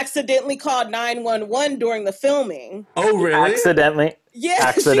she accidentally called 911 during the filming. Oh, really? Accidentally? Yeah.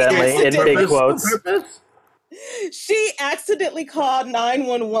 Accidentally, in big quotes. She accidentally called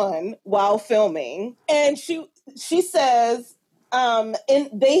 911 while filming. And she says, and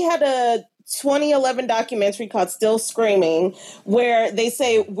they had a 2011 documentary called Still Screaming, where they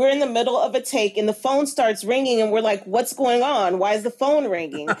say we're in the middle of a take and the phone starts ringing and we're like, what's going on? Why is the phone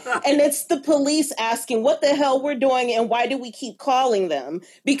ringing? And it's the police asking what the hell we're doing and why do we keep calling them?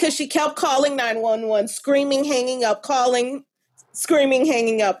 Because she kept calling 911, screaming, hanging up, calling, screaming,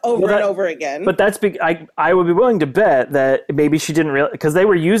 hanging up over and over again. But that's big. I would be willing to bet that maybe she didn't realize, because they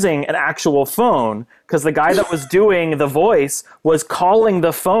were using an actual phone, because the guy that was doing the voice was calling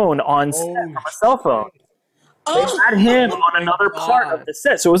the phone on set from a cell phone. They had him on another part of the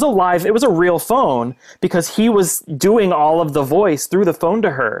set. So it was a real phone, because he was doing all of the voice through the phone to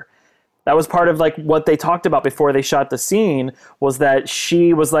her. That was part of like what they talked about before they shot the scene, was that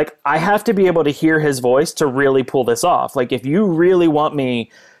she was like, I have to be able to hear his voice to really pull this off. Like, if you really want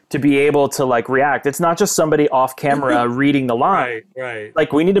me to be able to like react, it's not just somebody off camera reading the line. Right.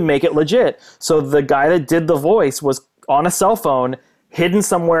 Like, we need to make it legit. So the guy that did the voice was on a cell phone, hidden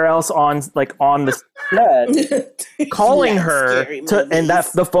somewhere else on the set, calling her and that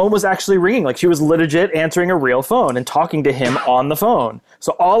the phone was actually ringing. Like, she was legit answering a real phone and talking to him on the phone.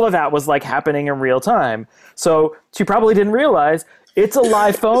 So all of that was like happening in real time. So she probably didn't realize it's a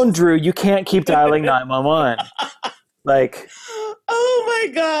live phone, Drew. You can't keep dialing 911. Like, oh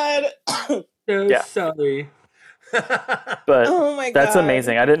my God. Yeah. Sorry. But oh my God. That's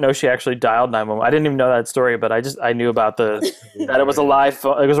amazing. I didn't know she actually dialed 911. I didn't even know that story, but I knew about that it was a live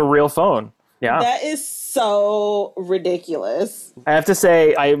phone. It was a real phone. Yeah. That is so ridiculous. I have to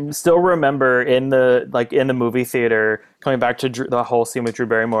say, I still remember in the movie theater, coming back to the whole scene with Drew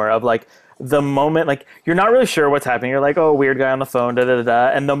Barrymore, of like the moment, like, you're not really sure what's happening. You're like, oh, weird guy on the phone, da da da da.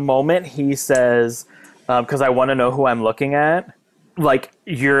 And the moment he says, because I want to know who I'm looking at. Like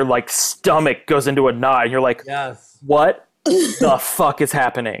your like stomach goes into a knot. And you're like, Yes. what the fuck is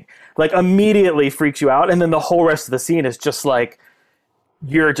happening? Like immediately freaks you out, and then the whole rest of the scene is just like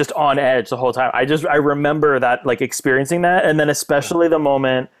you're just on edge the whole time. I remember that like experiencing that, and then especially the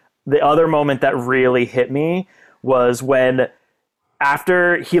other moment that really hit me was when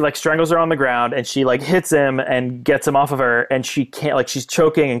after he like strangles her on the ground and she like hits him and gets him off of her, and she can't, like she's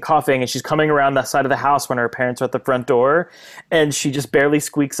choking and coughing and she's coming around the side of the house when her parents are at the front door, and she just barely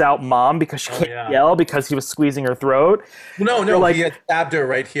squeaks out mom because she can't yell because he was squeezing her throat. No, like, he had stabbed her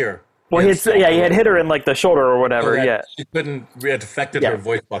right here. Well, he had hit her in like the shoulder or whatever. She couldn't. It had affected her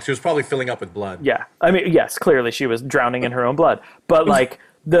voice box. She was probably filling up with blood. Yeah, I mean, yes, clearly she was drowning in her own blood. But like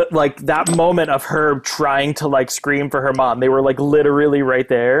that moment of her trying to like scream for her mom, they were like literally right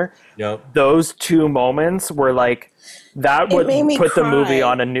there. Yep. Those two moments were like that would put the movie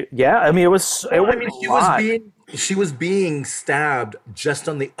on a new. Yeah, I mean, she was being stabbed just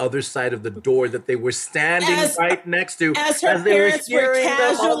on the other side of the door that they were standing right next to as her parents were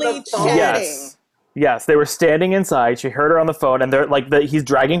casually chatting. Yes, they were standing inside. She heard her on the phone, and they're like he's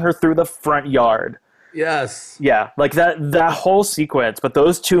dragging her through the front yard. Yes. Yeah, like that whole sequence, but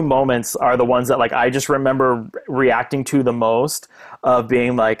those two moments are the ones that like I just remember reacting to the most, of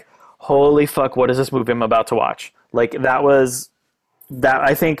being like, holy fuck, what is this movie I'm about to watch? Like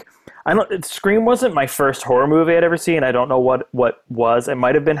I think Scream wasn't my first horror movie I'd ever seen. I don't know what was. It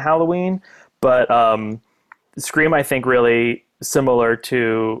might have been Halloween, but Scream, I think, really similar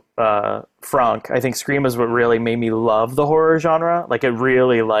to Franck. I think Scream is what really made me love the horror genre. Like it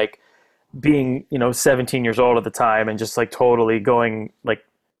really like being 17 years old at the time and just like totally going like,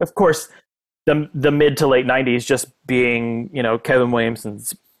 of course the mid to late 90s just being Kevin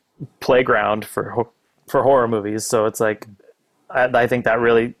Williamson's playground for horror movies. So it's like I think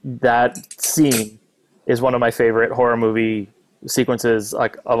that scene is one of my favorite horror movie sequences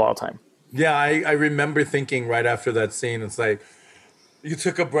like of all time. Yeah, I remember thinking right after that scene, it's like you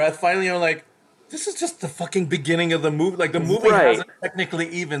took a breath finally. You're like, this is just the fucking beginning of the movie. Like the movie hasn't technically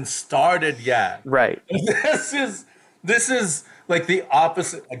even started yet. Right. This is like the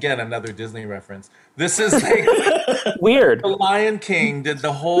opposite. Again, another Disney reference. This is like weird. The Lion King did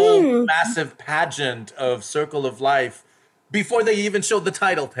the whole massive pageant of Circle of Life before they even showed the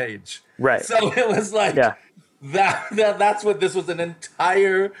title page. Right. So it was like that's what this was, an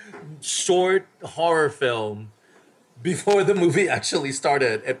entire short horror film before the movie actually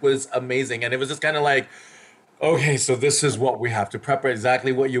started. It was amazing. And it was just kind of like, okay, so this is what we have to prep.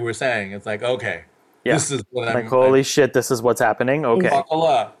 Exactly what you were saying. It's like, okay, this is what I'm holy shit, this is what's happening. Okay. Buckle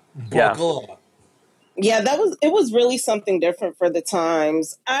up. Yeah, it was really something different for the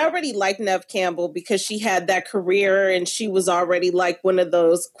times. I already liked Neve Campbell because she had that career and she was already like one of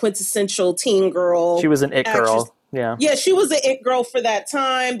those quintessential teen girl. She was an it actress. Girl. Yeah. Yeah, she was an it girl for that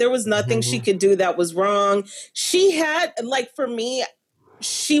time. There was nothing she could do that was wrong. She had, like, for me,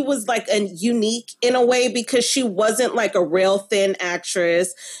 she was like a unique in a way because she wasn't like a real thin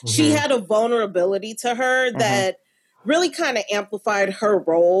actress. She had a vulnerability to her that really kind of amplified her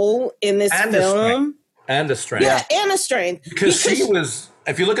role in this film. And a strength. Yeah, and a strength. Because she was,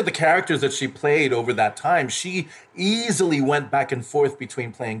 if you look at the characters that she played over that time, she easily went back and forth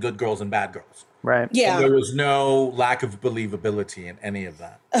between playing good girls and bad girls. Right. Yeah. And there was no lack of believability in any of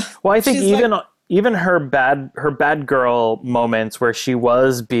that. Well, I think even her bad girl moments where she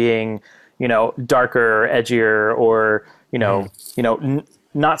was being, darker or edgier or,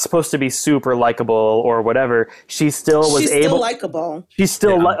 not supposed to be super likable or whatever, she's still likable. She's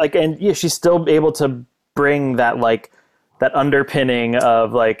still she's still able to bring that like that underpinning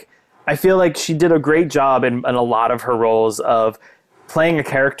of like, I feel like she did a great job in a lot of her roles of playing a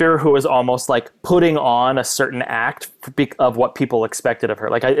character who was almost like putting on a certain act of what people expected of her.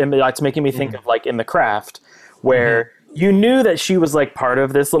 Like it's making me think of like in The Craft, where you knew that she was like part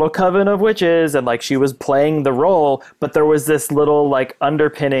of this little coven of witches and like she was playing the role, but there was this little like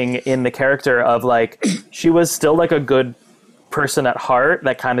underpinning in the character of like she was still like a good person at heart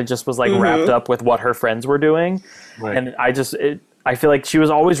that kind of just was like wrapped up with what her friends were doing. Right. And I feel like she was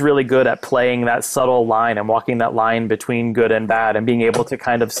always really good at playing that subtle line and walking that line between good and bad and being able to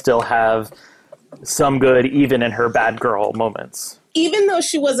kind of still have some good even in her bad girl moments. Even though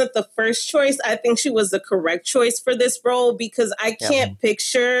she wasn't the first choice, I think she was the correct choice for this role because I can't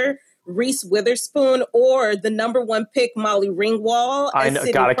picture Reese Witherspoon or the number one pick, Molly Ringwald. I know,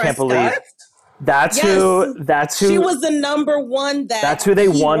 God, I can't believe that's who. She was the number one. That's who they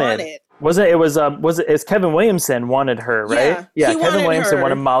wanted. It's Kevin Williamson wanted her, right? Yeah, Kevin Williamson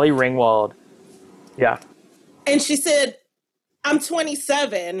wanted Molly Ringwald. Yeah. And she said, I'm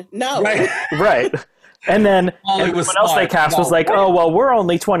 27. No. Right. And then Molly everyone was else they smart. cast was No. like, oh, well, we're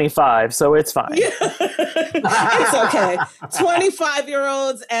only 25, so it's fine. It's okay.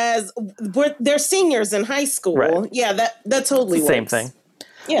 25-year-olds they're seniors in high school. Right. Yeah, that totally works. Same thing.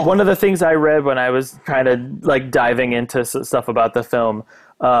 Yeah. One of the things I read when I was kind of like diving into stuff about the film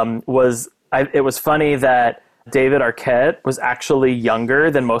it was funny that David Arquette was actually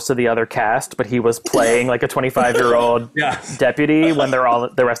younger than most of the other cast, but he was playing like a 25-year-old Yes. deputy when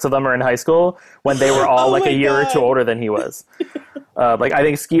the rest of them are in high school, when they were all like a year or two older than he was. Like I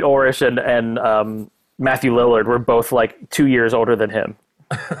think Skeet Ulrich and Matthew Lillard were both like 2 years older than him.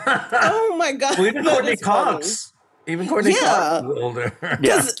 Oh my God. Well, even Courtney Cox. Even Courtney Cox is older.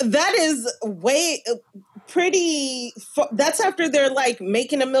 Because that is pretty. That's after they're like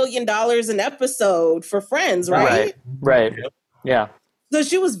making $1 million an episode for Friends, right? Right. Yeah. So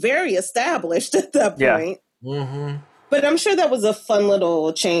she was very established at that point. Mm-hmm. But I'm sure that was a fun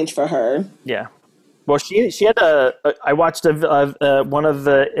little change for her. Yeah. Well, she had I watched one of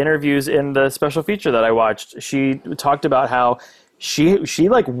the interviews in the special feature that I watched. She talked about how she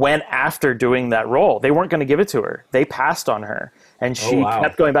like went after doing that role. They weren't going to give it to her. They passed on her, and she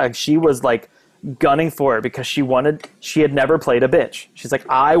kept going back. She was like gunning for it because she had never played a bitch. She's like,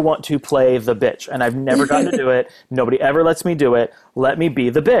 I want to play the bitch, and I've never gotten to do it. Nobody ever lets me do it. Let me be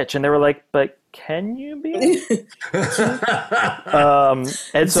the bitch. And they were like, but can you be? And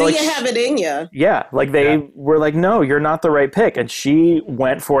so do you have it in you? Yeah, like they were like, no, you're not the right pick, and she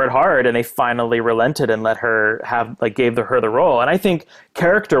went for it hard, and they finally relented and let her gave her the role. And I think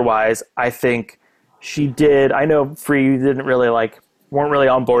character-wise, I think she did. I know Free didn't really weren't really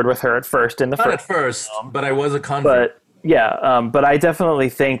on board with her at first in the Not first. at first, but I was a convert. But yeah, but I definitely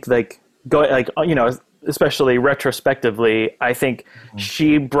think especially retrospectively, I think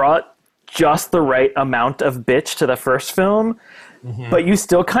she brought just the right amount of bitch to the first film, but you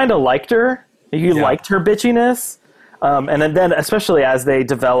still kind of liked her. You liked her bitchiness. And then especially as they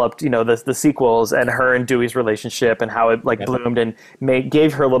developed, the sequels and her and Dewey's relationship and how it bloomed and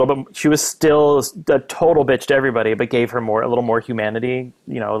gave her a little bit. She was still a total bitch to everybody, but gave her a little more humanity,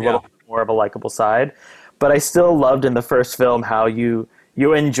 a little more of a likable side. But I still loved in the first film how you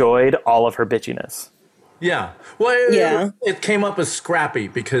enjoyed all of her bitchiness. Yeah. Well, it came up as scrappy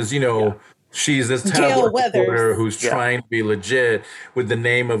because, she's this tabloid reporter who's trying to be legit with the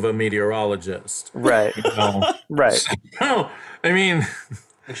name of a meteorologist. Right. Right. So, I mean...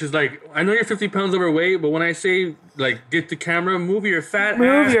 And she's like, I know you're 50 pounds overweight, but when I say, get the camera, move your fat ass.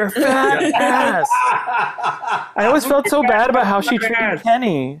 Move your fat ass. I always felt so bad about how she treated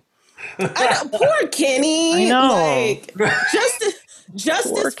Kenny. Poor Kenny. I know.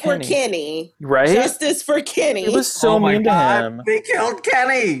 Justice for Kenny. Right? Justice for Kenny. It was so mean to him. They killed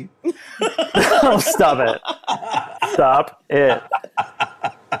Kenny. Oh, stop it. Stop it.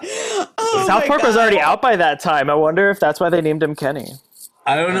 South Park was already out by that time. I wonder if that's why they named him Kenny.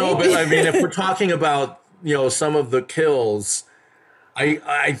 I don't know, but I mean, if we're talking about, some of the kills,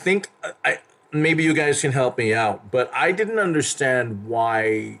 I think maybe you guys can help me out, but I didn't understand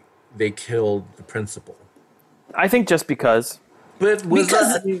why they killed the principal. I think just because. But maybe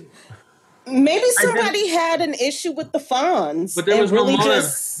somebody had an issue with the Fonz. But there was no motive.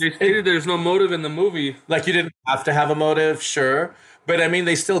 They stated there's no motive in the movie. Like, you didn't have to have a motive, sure. But I mean,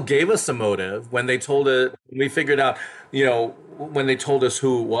 they still gave us a motive when they told it. We figured out, when they told us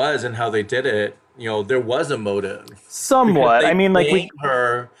who it was and how they did it. There was a motive. Somewhat. I mean,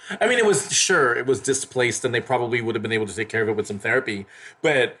 her. I mean, it was displaced, and they probably would have been able to take care of it with some therapy.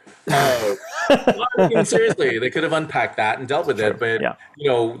 But seriously, they could have unpacked that and dealt with it. But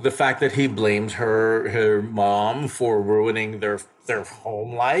the fact that he blamed her mom for ruining their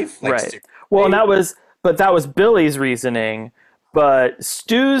home life, right? Well, and that was Billy's reasoning. But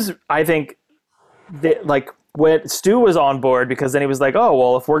Stu's, I think, when Stu was on board, because then he was like, oh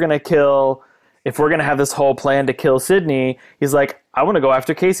well, if we're gonna have this whole plan to kill Sydney, he's like, I want to go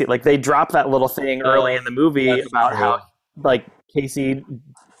after Casey. Like, they dropped that little thing early in the movie about how Casey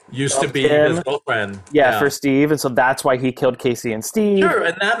used to be his girlfriend. Yeah, for Steve, and so that's why he killed Casey and Steve. Sure,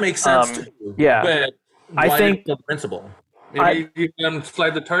 and that makes sense too. Yeah, but I think the principal. Maybe you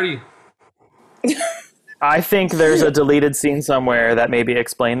slide the tardy. I think there's a deleted scene somewhere that maybe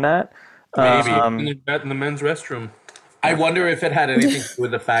explained that. Maybe in the men's restroom. I wonder if it had anything to do with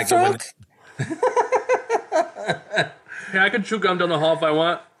the fact that when. Hey, I can chew gum down the hall if I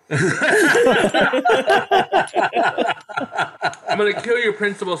want. I'm gonna kill you,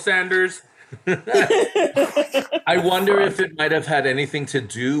 Principal Sanders. I wonder if it might have had anything to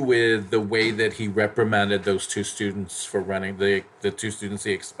do with the way that he reprimanded those two students for running the two students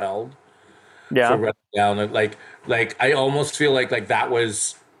he expelled. Yeah. For running down, like I almost feel like that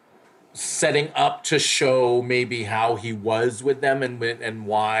was setting up to show maybe how he was with them and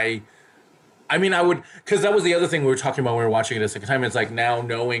why. I mean, I would, because that was the other thing we were talking about when we were watching it a second time. It's like now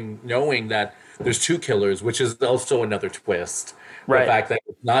knowing that there's two killers, which is also another twist. Right. The fact that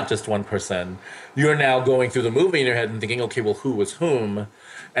it's not just one person. You're now going through the movie in your head and thinking, okay, well, who was whom?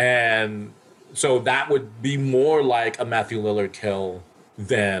 And so that would be more like a Matthew Lillard kill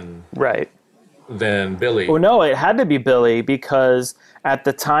than Billy. Well, no, it had to be Billy because at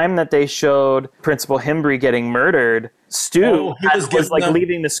the time that they showed Principal Himbry getting murdered, Stu was like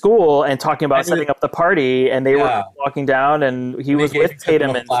leaving the school and talking about setting up the party, and they were walking down, and he was with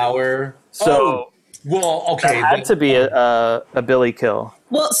Tatum and Flower. So, well, okay, that had to be a Billy kill.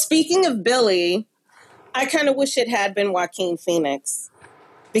 Well, speaking of Billy, I kind of wish it had been Joaquin Phoenix.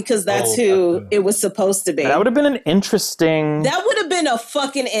 Because that's who it was supposed to be. That would have been an interesting... That would have been a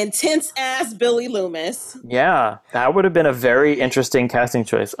fucking intense-ass Billy Loomis. Yeah, that would have been a very interesting casting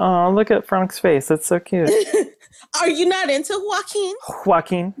choice. Oh, look at Frank's face. That's so cute. Are you not into Joaquin?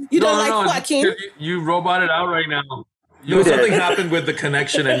 Joaquin? You don't like Joaquin? You roboted out right now. Something happened with the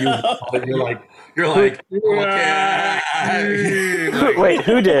connection and you're like, okay. Wait,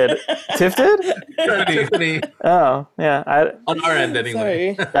 who did? Tiff did? Tiffany. Oh, yeah. On our end,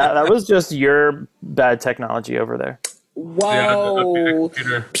 anyway. That was just your bad technology over there. Whoa.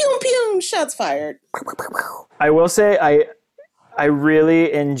 Pew, pew, shots fired. I will say I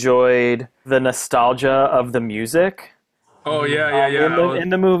really enjoyed the nostalgia of the music. Oh, yeah. In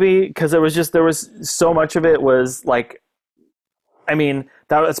the movie, because there was so much of it was like, I mean,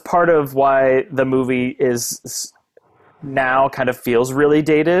 that was part of why the movie is now kind of feels really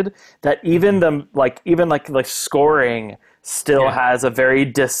dated. That even the scoring still has a very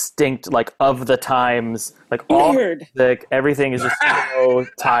distinct of the times all music, everything is just so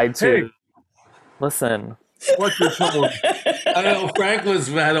tied to. Hey. Listen. What's your tone? I know Frank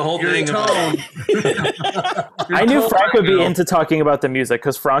had a whole thing about I knew Frank would be into talking about the music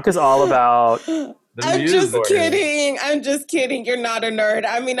because Frank is all about I'm just kidding. You're not a nerd.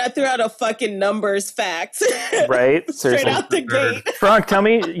 I mean, I threw out a fucking numbers fact. Right? Straight out the gate. Frank, tell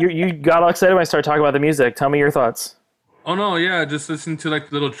me, you got all excited when I started talking about the music. Tell me your thoughts. Oh, no, yeah. Just listen to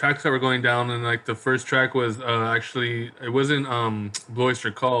little tracks that were going down. And the first track was actually, it wasn't Blue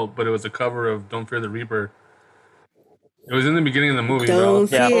Oyster Cult, but it was a cover of Don't Fear the Reaper. It was in the beginning of the movie, Don't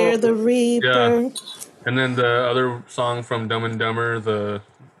fear the Reaper. Yeah. And then the other song from Dumb and Dumber, the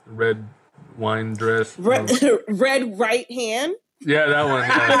Red Wine Dress. Red Right Hand? Yeah, that one.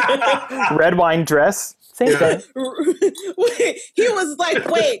 Yeah. Red Wine Dress? Same thing. He was like,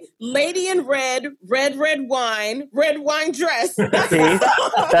 wait, Lady in Red, Red Wine, Red Wine Dress. That's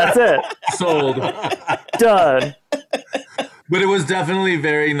it. Sold. Done. But it was definitely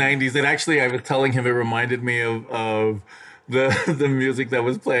very 90s. And actually, I was telling him it reminded me of the music that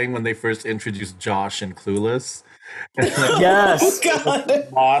was playing when they first introduced Josh and Clueless. Yes. Oh, God.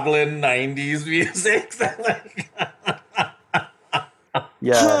 Maudlin 90s music.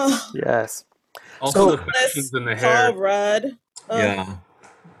 Yes. Also, the fashions in the hair. Paul Rudd. Yeah.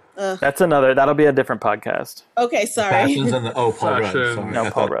 That'll be a different podcast. Okay, sorry. Passions in the Paul Rudd. Sorry.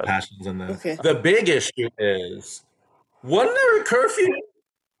 No, Paul Rudd. Passions in the. Okay. The big issue is, wasn't there a curfew?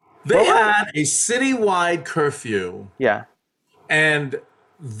 They had a citywide curfew. Yeah. And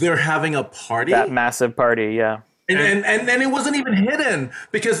they're having a party. That massive party, yeah. And then it wasn't even hidden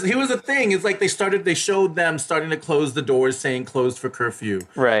because here was the thing. It's like they showed them starting to close the doors saying closed for curfew.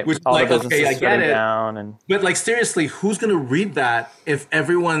 Right. Which all like, the okay, I get it. But like seriously, who's going to read that if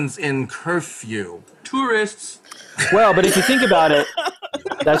everyone's in curfew? Tourists. Well, but if you think about it,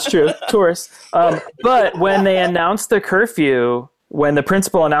 that's true. Tourists. But when they announced the curfew, when the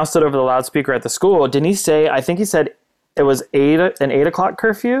principal announced it over the loudspeaker at the school, didn't he say, I think he said it was an 8 o'clock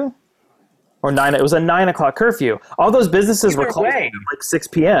curfew? Or 9, it was a 9 o'clock curfew. All those businesses were closed at 6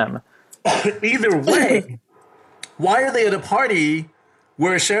 p.m. Either way, why are they at a party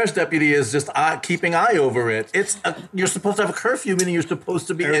where a sheriff's deputy is just keeping eye over it? You're supposed to have a curfew, meaning you're supposed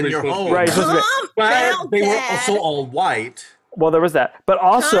to be in your home. Right. But they were also all white. Well, there was that. But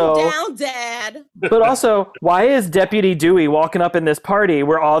also... Calm down, Dad. But also, why is Deputy Dewey walking up in this party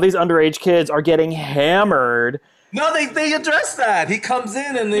where all these underage kids are getting hammered... No, they address that. He comes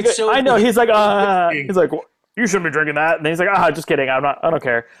in and they show. I know. He's like, well, you shouldn't be drinking that. And he's like, just kidding. I don't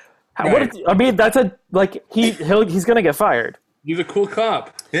care. Right. That's he's gonna get fired. He's a cool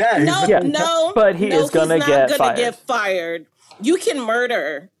cop. Yeah. No. But he is gonna get fired. You can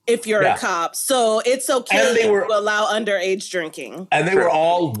murder if you're a cop, so it's okay to allow underage drinking. And they were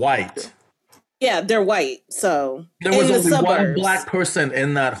all white. Yeah, they're white. So there was only one black person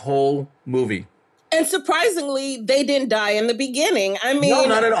in that whole movie. And surprisingly, they didn't die in the beginning. I mean, no,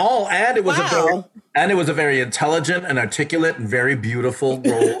 not at all. And it was a very intelligent and articulate and very beautiful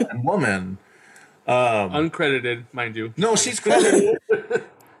role and woman. Uncredited, mind you. No, she's credited.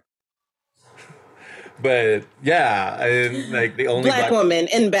 But yeah, like the only black woman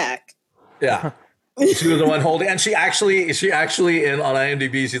in back. Yeah, she was the one holding, and she actually in on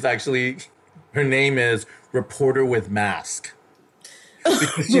IMDb, her name is Reporter with Mask.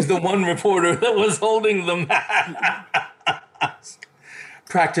 Because she's the one reporter that was holding the mask.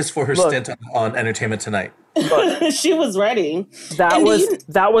 Practice for her stint on Entertainment Tonight. She was ready.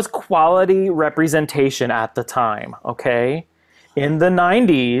 That was quality representation at the time, okay? In the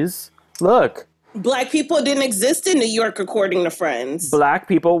 90s, look. Black people didn't exist in New York, according to friends. Black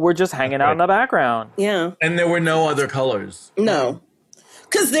people were just hanging out in the background. Yeah. And there were no other colors. No.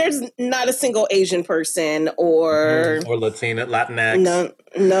 Because there's not a single Asian person or Latinx.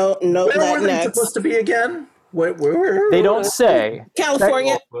 No Where Latinx. were they supposed to be again? Where they don't say.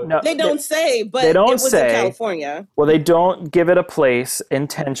 California. They don't say, but they don't it was say. in California. Well, they don't give it a place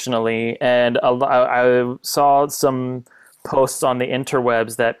intentionally. And I saw some posts on the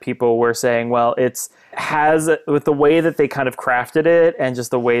interwebs that people were saying, well, with the way that they kind of crafted it and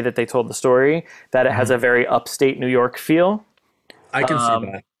just the way that they told the story, that it has a very upstate New York feel. I can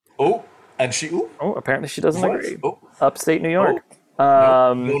see that. Oh, and she. Ooh. Oh, apparently she doesn't agree. Oh. Upstate New York. Nope,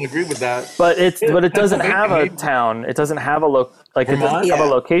 don't agree with that. But it doesn't have a town. It doesn't have a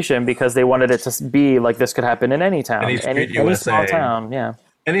location because they wanted it to be like this could happen in any town, any small town. Yeah.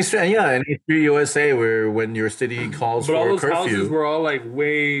 Any street USA where when your city calls for a curfew. But all those houses were all like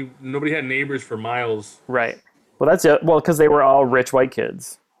nobody had neighbors for miles. Right. Well, that's it. Well, because they were all rich white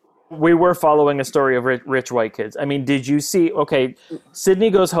kids. We were following a story of rich white kids. I mean, did you see? Okay, Sydney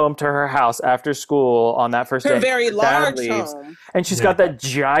goes home to her house after school on that first day. Her very large home. And she's got that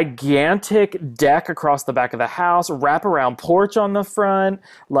gigantic deck across the back of the house, wraparound porch on the front.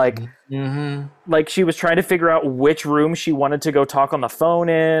 Like she was trying to figure out which room she wanted to go talk on the phone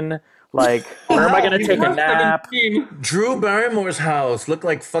in. Like, where am I going to take a nap? Drew Barrymore's house looked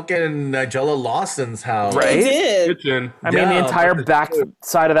like fucking Nigella Lawson's house. Right? It did. I mean, the entire back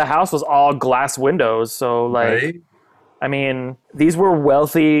side of the house was all glass windows. So, like, right? I mean, these were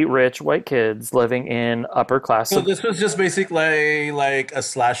wealthy, rich white kids living in upper class. So this was just basically like a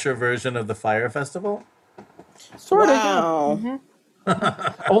slasher version of the Fyre Festival? Sort of. Wow.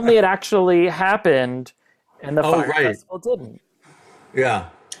 Mm-hmm. Only it actually happened and the Fyre Festival didn't. Yeah.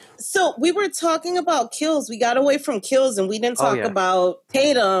 So we were talking about kills. We got away from kills and we didn't talk about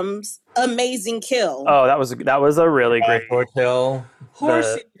Tatum's amazing kill. Oh, that was a really great kill.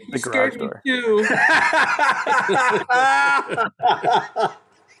 Horsey, the garage door. Too.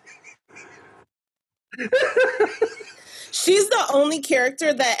 She's the only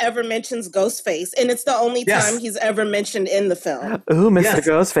character that ever mentions Ghostface, and it's the only time he's ever mentioned in the film. Ooh, Mr.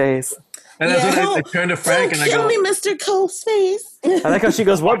 Ghostface. And that's when I turn to Frank and I go, kill me, Mr. Ghostface. I like how she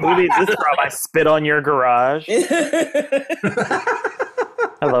goes, what movie is this from? I spit on your garage. I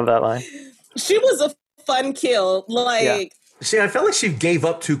love that line. She was a fun kill. I felt like she gave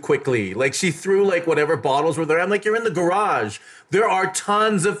up too quickly. Like she threw like whatever bottles were there. I'm like, you're in the garage. There are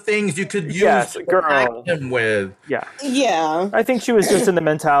tons of things you could use to attack him with. Yeah. Yeah. I think she was just in the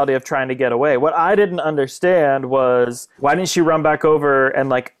mentality of trying to get away. What I didn't understand was why didn't she run back over and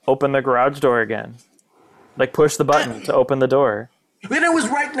like open the garage door again? Like push the button to open the door. But it was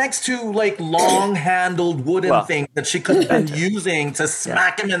right next to like long-handled wooden things that she could have been using to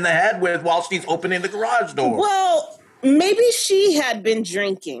smack him in the head with while she's opening the garage door. Well, maybe she had been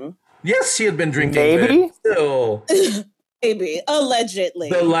drinking. Yes, she had been drinking. Maybe. Still. Maybe.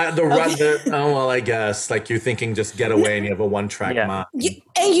 Allegedly. I guess. Like you're thinking just get away and you have a one-track mind.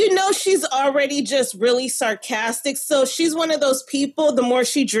 And she's already just really sarcastic. So she's one of those people, the more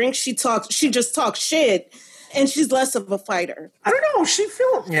she drinks, she just talks shit. And she's less of a fighter. I don't know.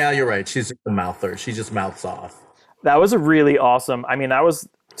 Yeah, you're right. She's just a mouther. She just mouths off. That was a really awesome. I mean, that was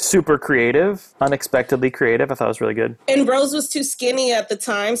super creative, unexpectedly creative. I thought it was really good. And Rose was too skinny at the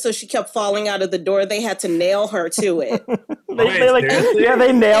time, so she kept falling out of the door. They had to nail her to it.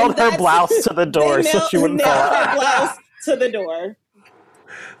 They nailed her blouse to the door so she wouldn't fall out. Her blouse to the door.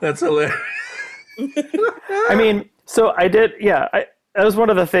 That's hilarious. I mean, so I did, that was one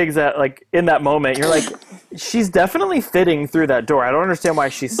of the things that, like, in that moment, you're like, she's definitely fitting through that door. I don't understand why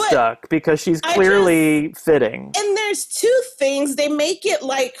she's stuck, because she's clearly fitting. And there's two things. They make it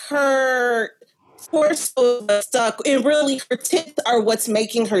like her torso is stuck, and really her tits are what's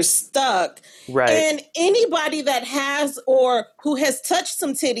making her stuck. Right. And anybody that has or who has touched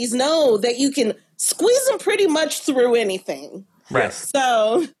some titties know that you can squeeze them pretty much through anything. Right.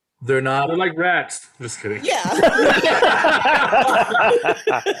 So They're not. They're like rats. Just kidding. Yeah.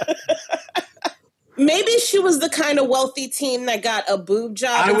 Maybe she was the kind of wealthy teen that got a boob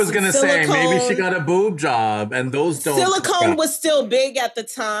job. I was gonna say maybe she got a boob job, and those don't. Silicone was still big at the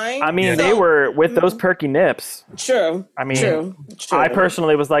time. I mean, they were with those perky nips. True. I mean, true. I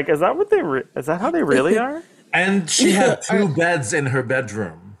personally was like, is that what is that how they really are? And she had 2 beds in her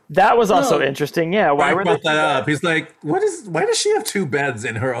bedroom. That was also interesting. Yeah, why were brought that up? He's like, why does she have 2 beds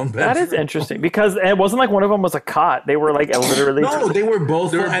in her own bedroom? That is interesting because it wasn't like one of them was a cot. They were like literally. No, they were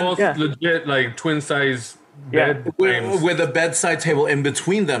both. They were both legit like twin size bed with a bedside table in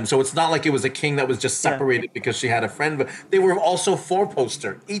between them. So it's not like it was a king that was just separated because she had a friend. But they were also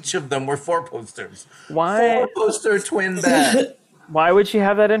 4-poster. Each of them were 4-posters. Why 4-poster twin bed? Why would she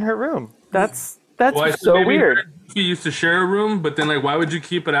have that in her room? That's so weird. Doofy used to share a room, but then like, why would you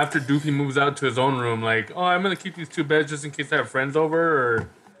keep it after Doofy moves out to his own room? Like, oh, I'm gonna keep these 2 beds just in case I have friends over. Or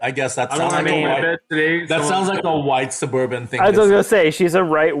I guess that sounds like a white. Today, that sounds like a white suburban thing. I was gonna say she's a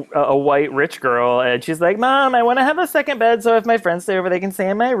white rich girl, and she's like, Mom, I want to have a second bed, so if my friends stay over, they can stay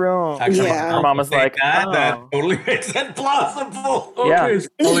in my room. Actually, her mom was like, that totally makes it plausible. Okay,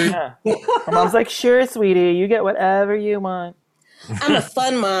 yeah. Her mom's like, sure, sweetie, you get whatever you want. I'm a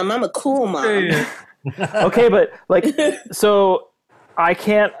fun mom. I'm a cool mom. Okay, but like, so I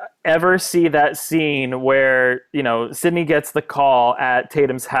can't ever see that scene where, Sydney gets the call at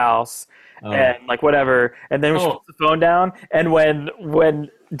Tatum's house and like whatever, and then she puts the phone down, and when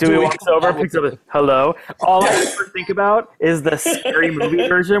Dewey walks over, picks up, hello. All I ever think about is the Scary Movie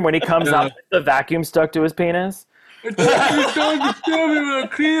version when he comes out with the vacuum stuck to his penis. I'm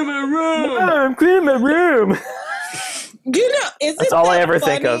cleaning my room. I'm cleaning my room. That's all I ever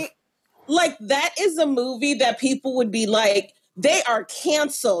think of. Like, that is a movie that people would be like, they are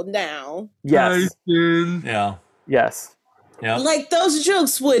canceled now. Yes. Yeah. Yes. Yeah. Like, those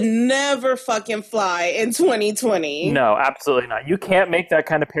jokes would never fucking fly in 2020. No, absolutely not. You can't make that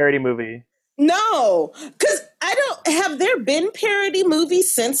kind of parody movie. No. Because have there been parody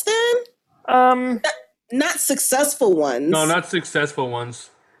movies since then? Not successful ones. No, not successful ones.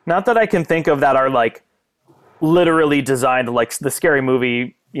 Not that I can think of that are like literally designed like the Scary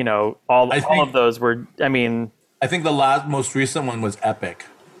Movie. All of those were. I mean, I think the most recent one was Epic,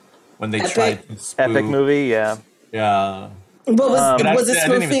 when they tried to spoof. Epic movie, yeah. Was it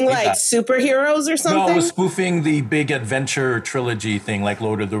spoofing like superheroes or something? No, it was spoofing the big adventure trilogy thing, like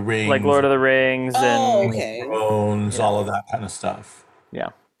Lord of the Rings, and Thrones, all of that kind of stuff.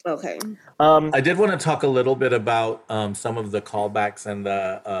 Yeah. Okay. I did want to talk a little bit about some of the callbacks and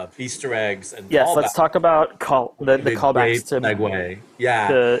the Easter eggs. And let's talk about the callbacks to segue.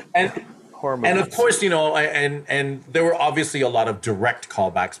 Yeah, and horror movies. And of course, and there were obviously a lot of direct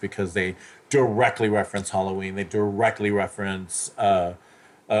callbacks because they directly reference Halloween. They directly reference. But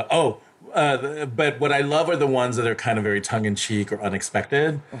what I love are the ones that are kind of very tongue in cheek or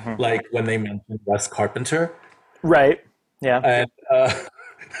unexpected, like when they mentioned Wes Carpenter. Right. Yeah.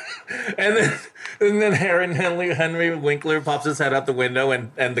 And then Henry Winkler pops his head out the window,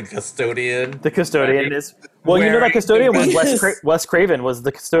 and the custodian. The custodian is that custodian was Wes Craven was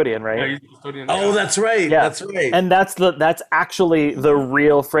the custodian, right? Yeah, he's the custodian. Oh, that's right. Yeah. That's right. And that's actually the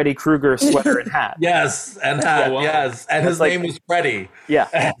real Freddy Krueger sweater and hat. Yes, and hat. Oh, wow. Yes, and his name was Freddy.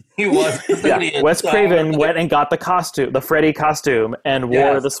 Yeah, he was. Yeah. Wes Craven went and got the Freddy costume, and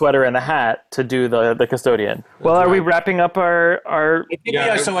wore the sweater and the hat to do the custodian. Well, are we wrapping up our?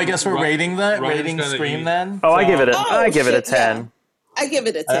 So I guess we're rating Scream then. Oh, I give it a 10. I give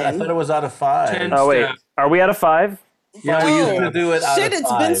it a 10. I thought it was out of 5. Oh wait, are we out of 5? Yeah, we used to do it out of 5.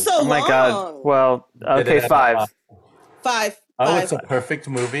 It's been so long. Oh my god. Well, okay, 5. 5. Oh, it's a perfect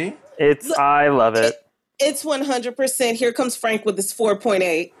movie. I love it. It's 100%. Here comes Frank with his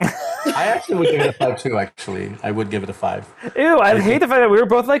 4.8. I actually would give it a 5 too. Actually, I would give it a 5. Ew, I hate the fact that we were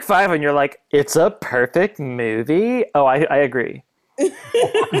both like 5, and you're like, it's a perfect movie. Oh, I agree.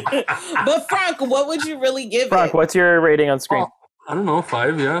 But Frank, what would you really give Frank, it? what's your rating on Scream? I don't know,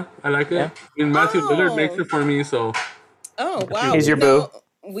 5. Yeah, I like it. Yeah. I mean, Matthew Lillard makes it for me, so. Oh wow, he's your boo.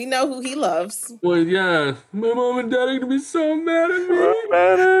 We know who he loves. Well, yeah, my mom and dad are gonna be so mad at me.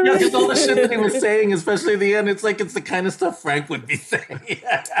 Yeah, because all the shit that he was saying, especially at the end, it's the kind of stuff Frank would be saying.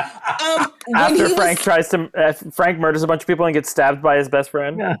 After Frank murders a bunch of people and gets stabbed by his best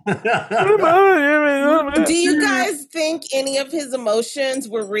friend. Do you guys think any of his emotions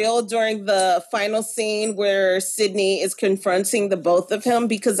were real during the final scene where Sydney is confronting the both of him?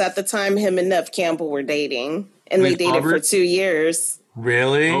 Because at the time, him and Neve Campbell were dating, and they dated for 2 years.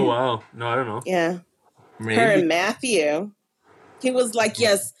 Really? Oh, wow. No, I don't know. Yeah. Maybe. Her and Matthew. He was like,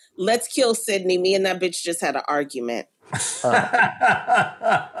 yes, let's kill Sydney. Me and that bitch just had an argument.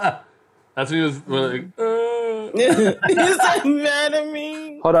 That's when he was like, He's like mad at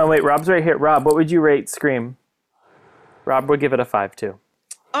me. Hold on, wait. Rob's right here. Rob, what would you rate Scream? Rob would give it a 5 too.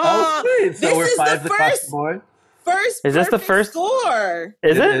 Great. So we're 5 across the board. Is this the first score?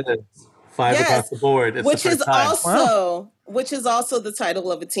 Is it? It is. 5 across the board. It's which the first is time. also which is also the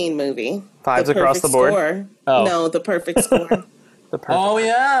title of a teen movie. 5s across the board. Score. Oh. No, the perfect score. The perfect. Oh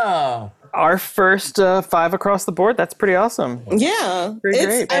yeah. Our first 5 across the board. That's pretty awesome. Yeah, Pretty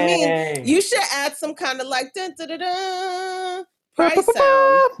great. I mean, you should add some kind of like dun, dun, dun, dun, price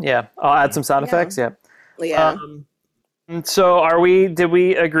sound. Yeah, I'll add some sound effects. Yeah. Yeah. So did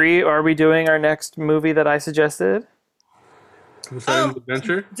we agree? Are we doing our next movie that I suggested? Silent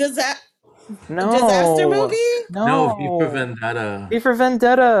Adventure? Disaster No. movie? No, V for Vendetta. V for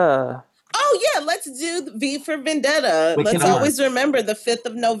Vendetta. Oh yeah, let's do V for Vendetta. Let's always remember the 5th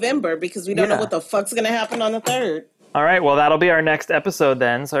of November because we don't know what the fuck's gonna happen on the 3rd. All right, well that'll be our next episode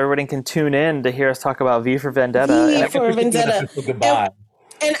then, so everybody can tune in to hear us talk about V for Vendetta. V for Vendetta. Goodbye.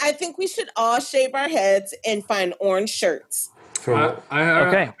 And I think we should all shave our heads and find orange shirts. I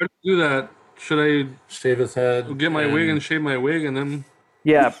Okay. to do that. Should I Shave his head. get my wig and shave my wig and then?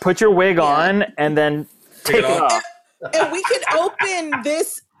 Yeah, put your wig on and then take it off. And we can open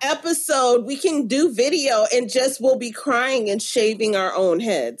this episode. We can do video and we'll be crying and shaving our own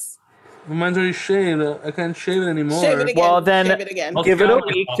heads. Mine's already shaved. I can't shave it anymore. Shave it again. Well, then shave it again. give it a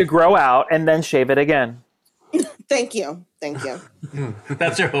week to grow out and then shave it again. Thank you.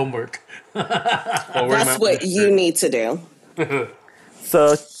 That's your homework. That's what you need to do.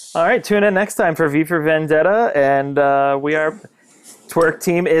 So, all right, tune in next time for V for Vendetta, and Twerk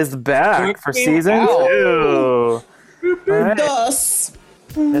Team is back for season 2. All right. Thus.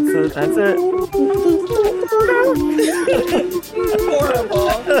 That's it. Horrible.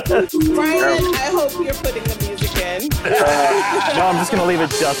 Brian, I hope you're putting the music in. No, I'm just going to leave it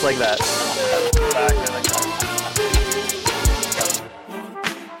just like that.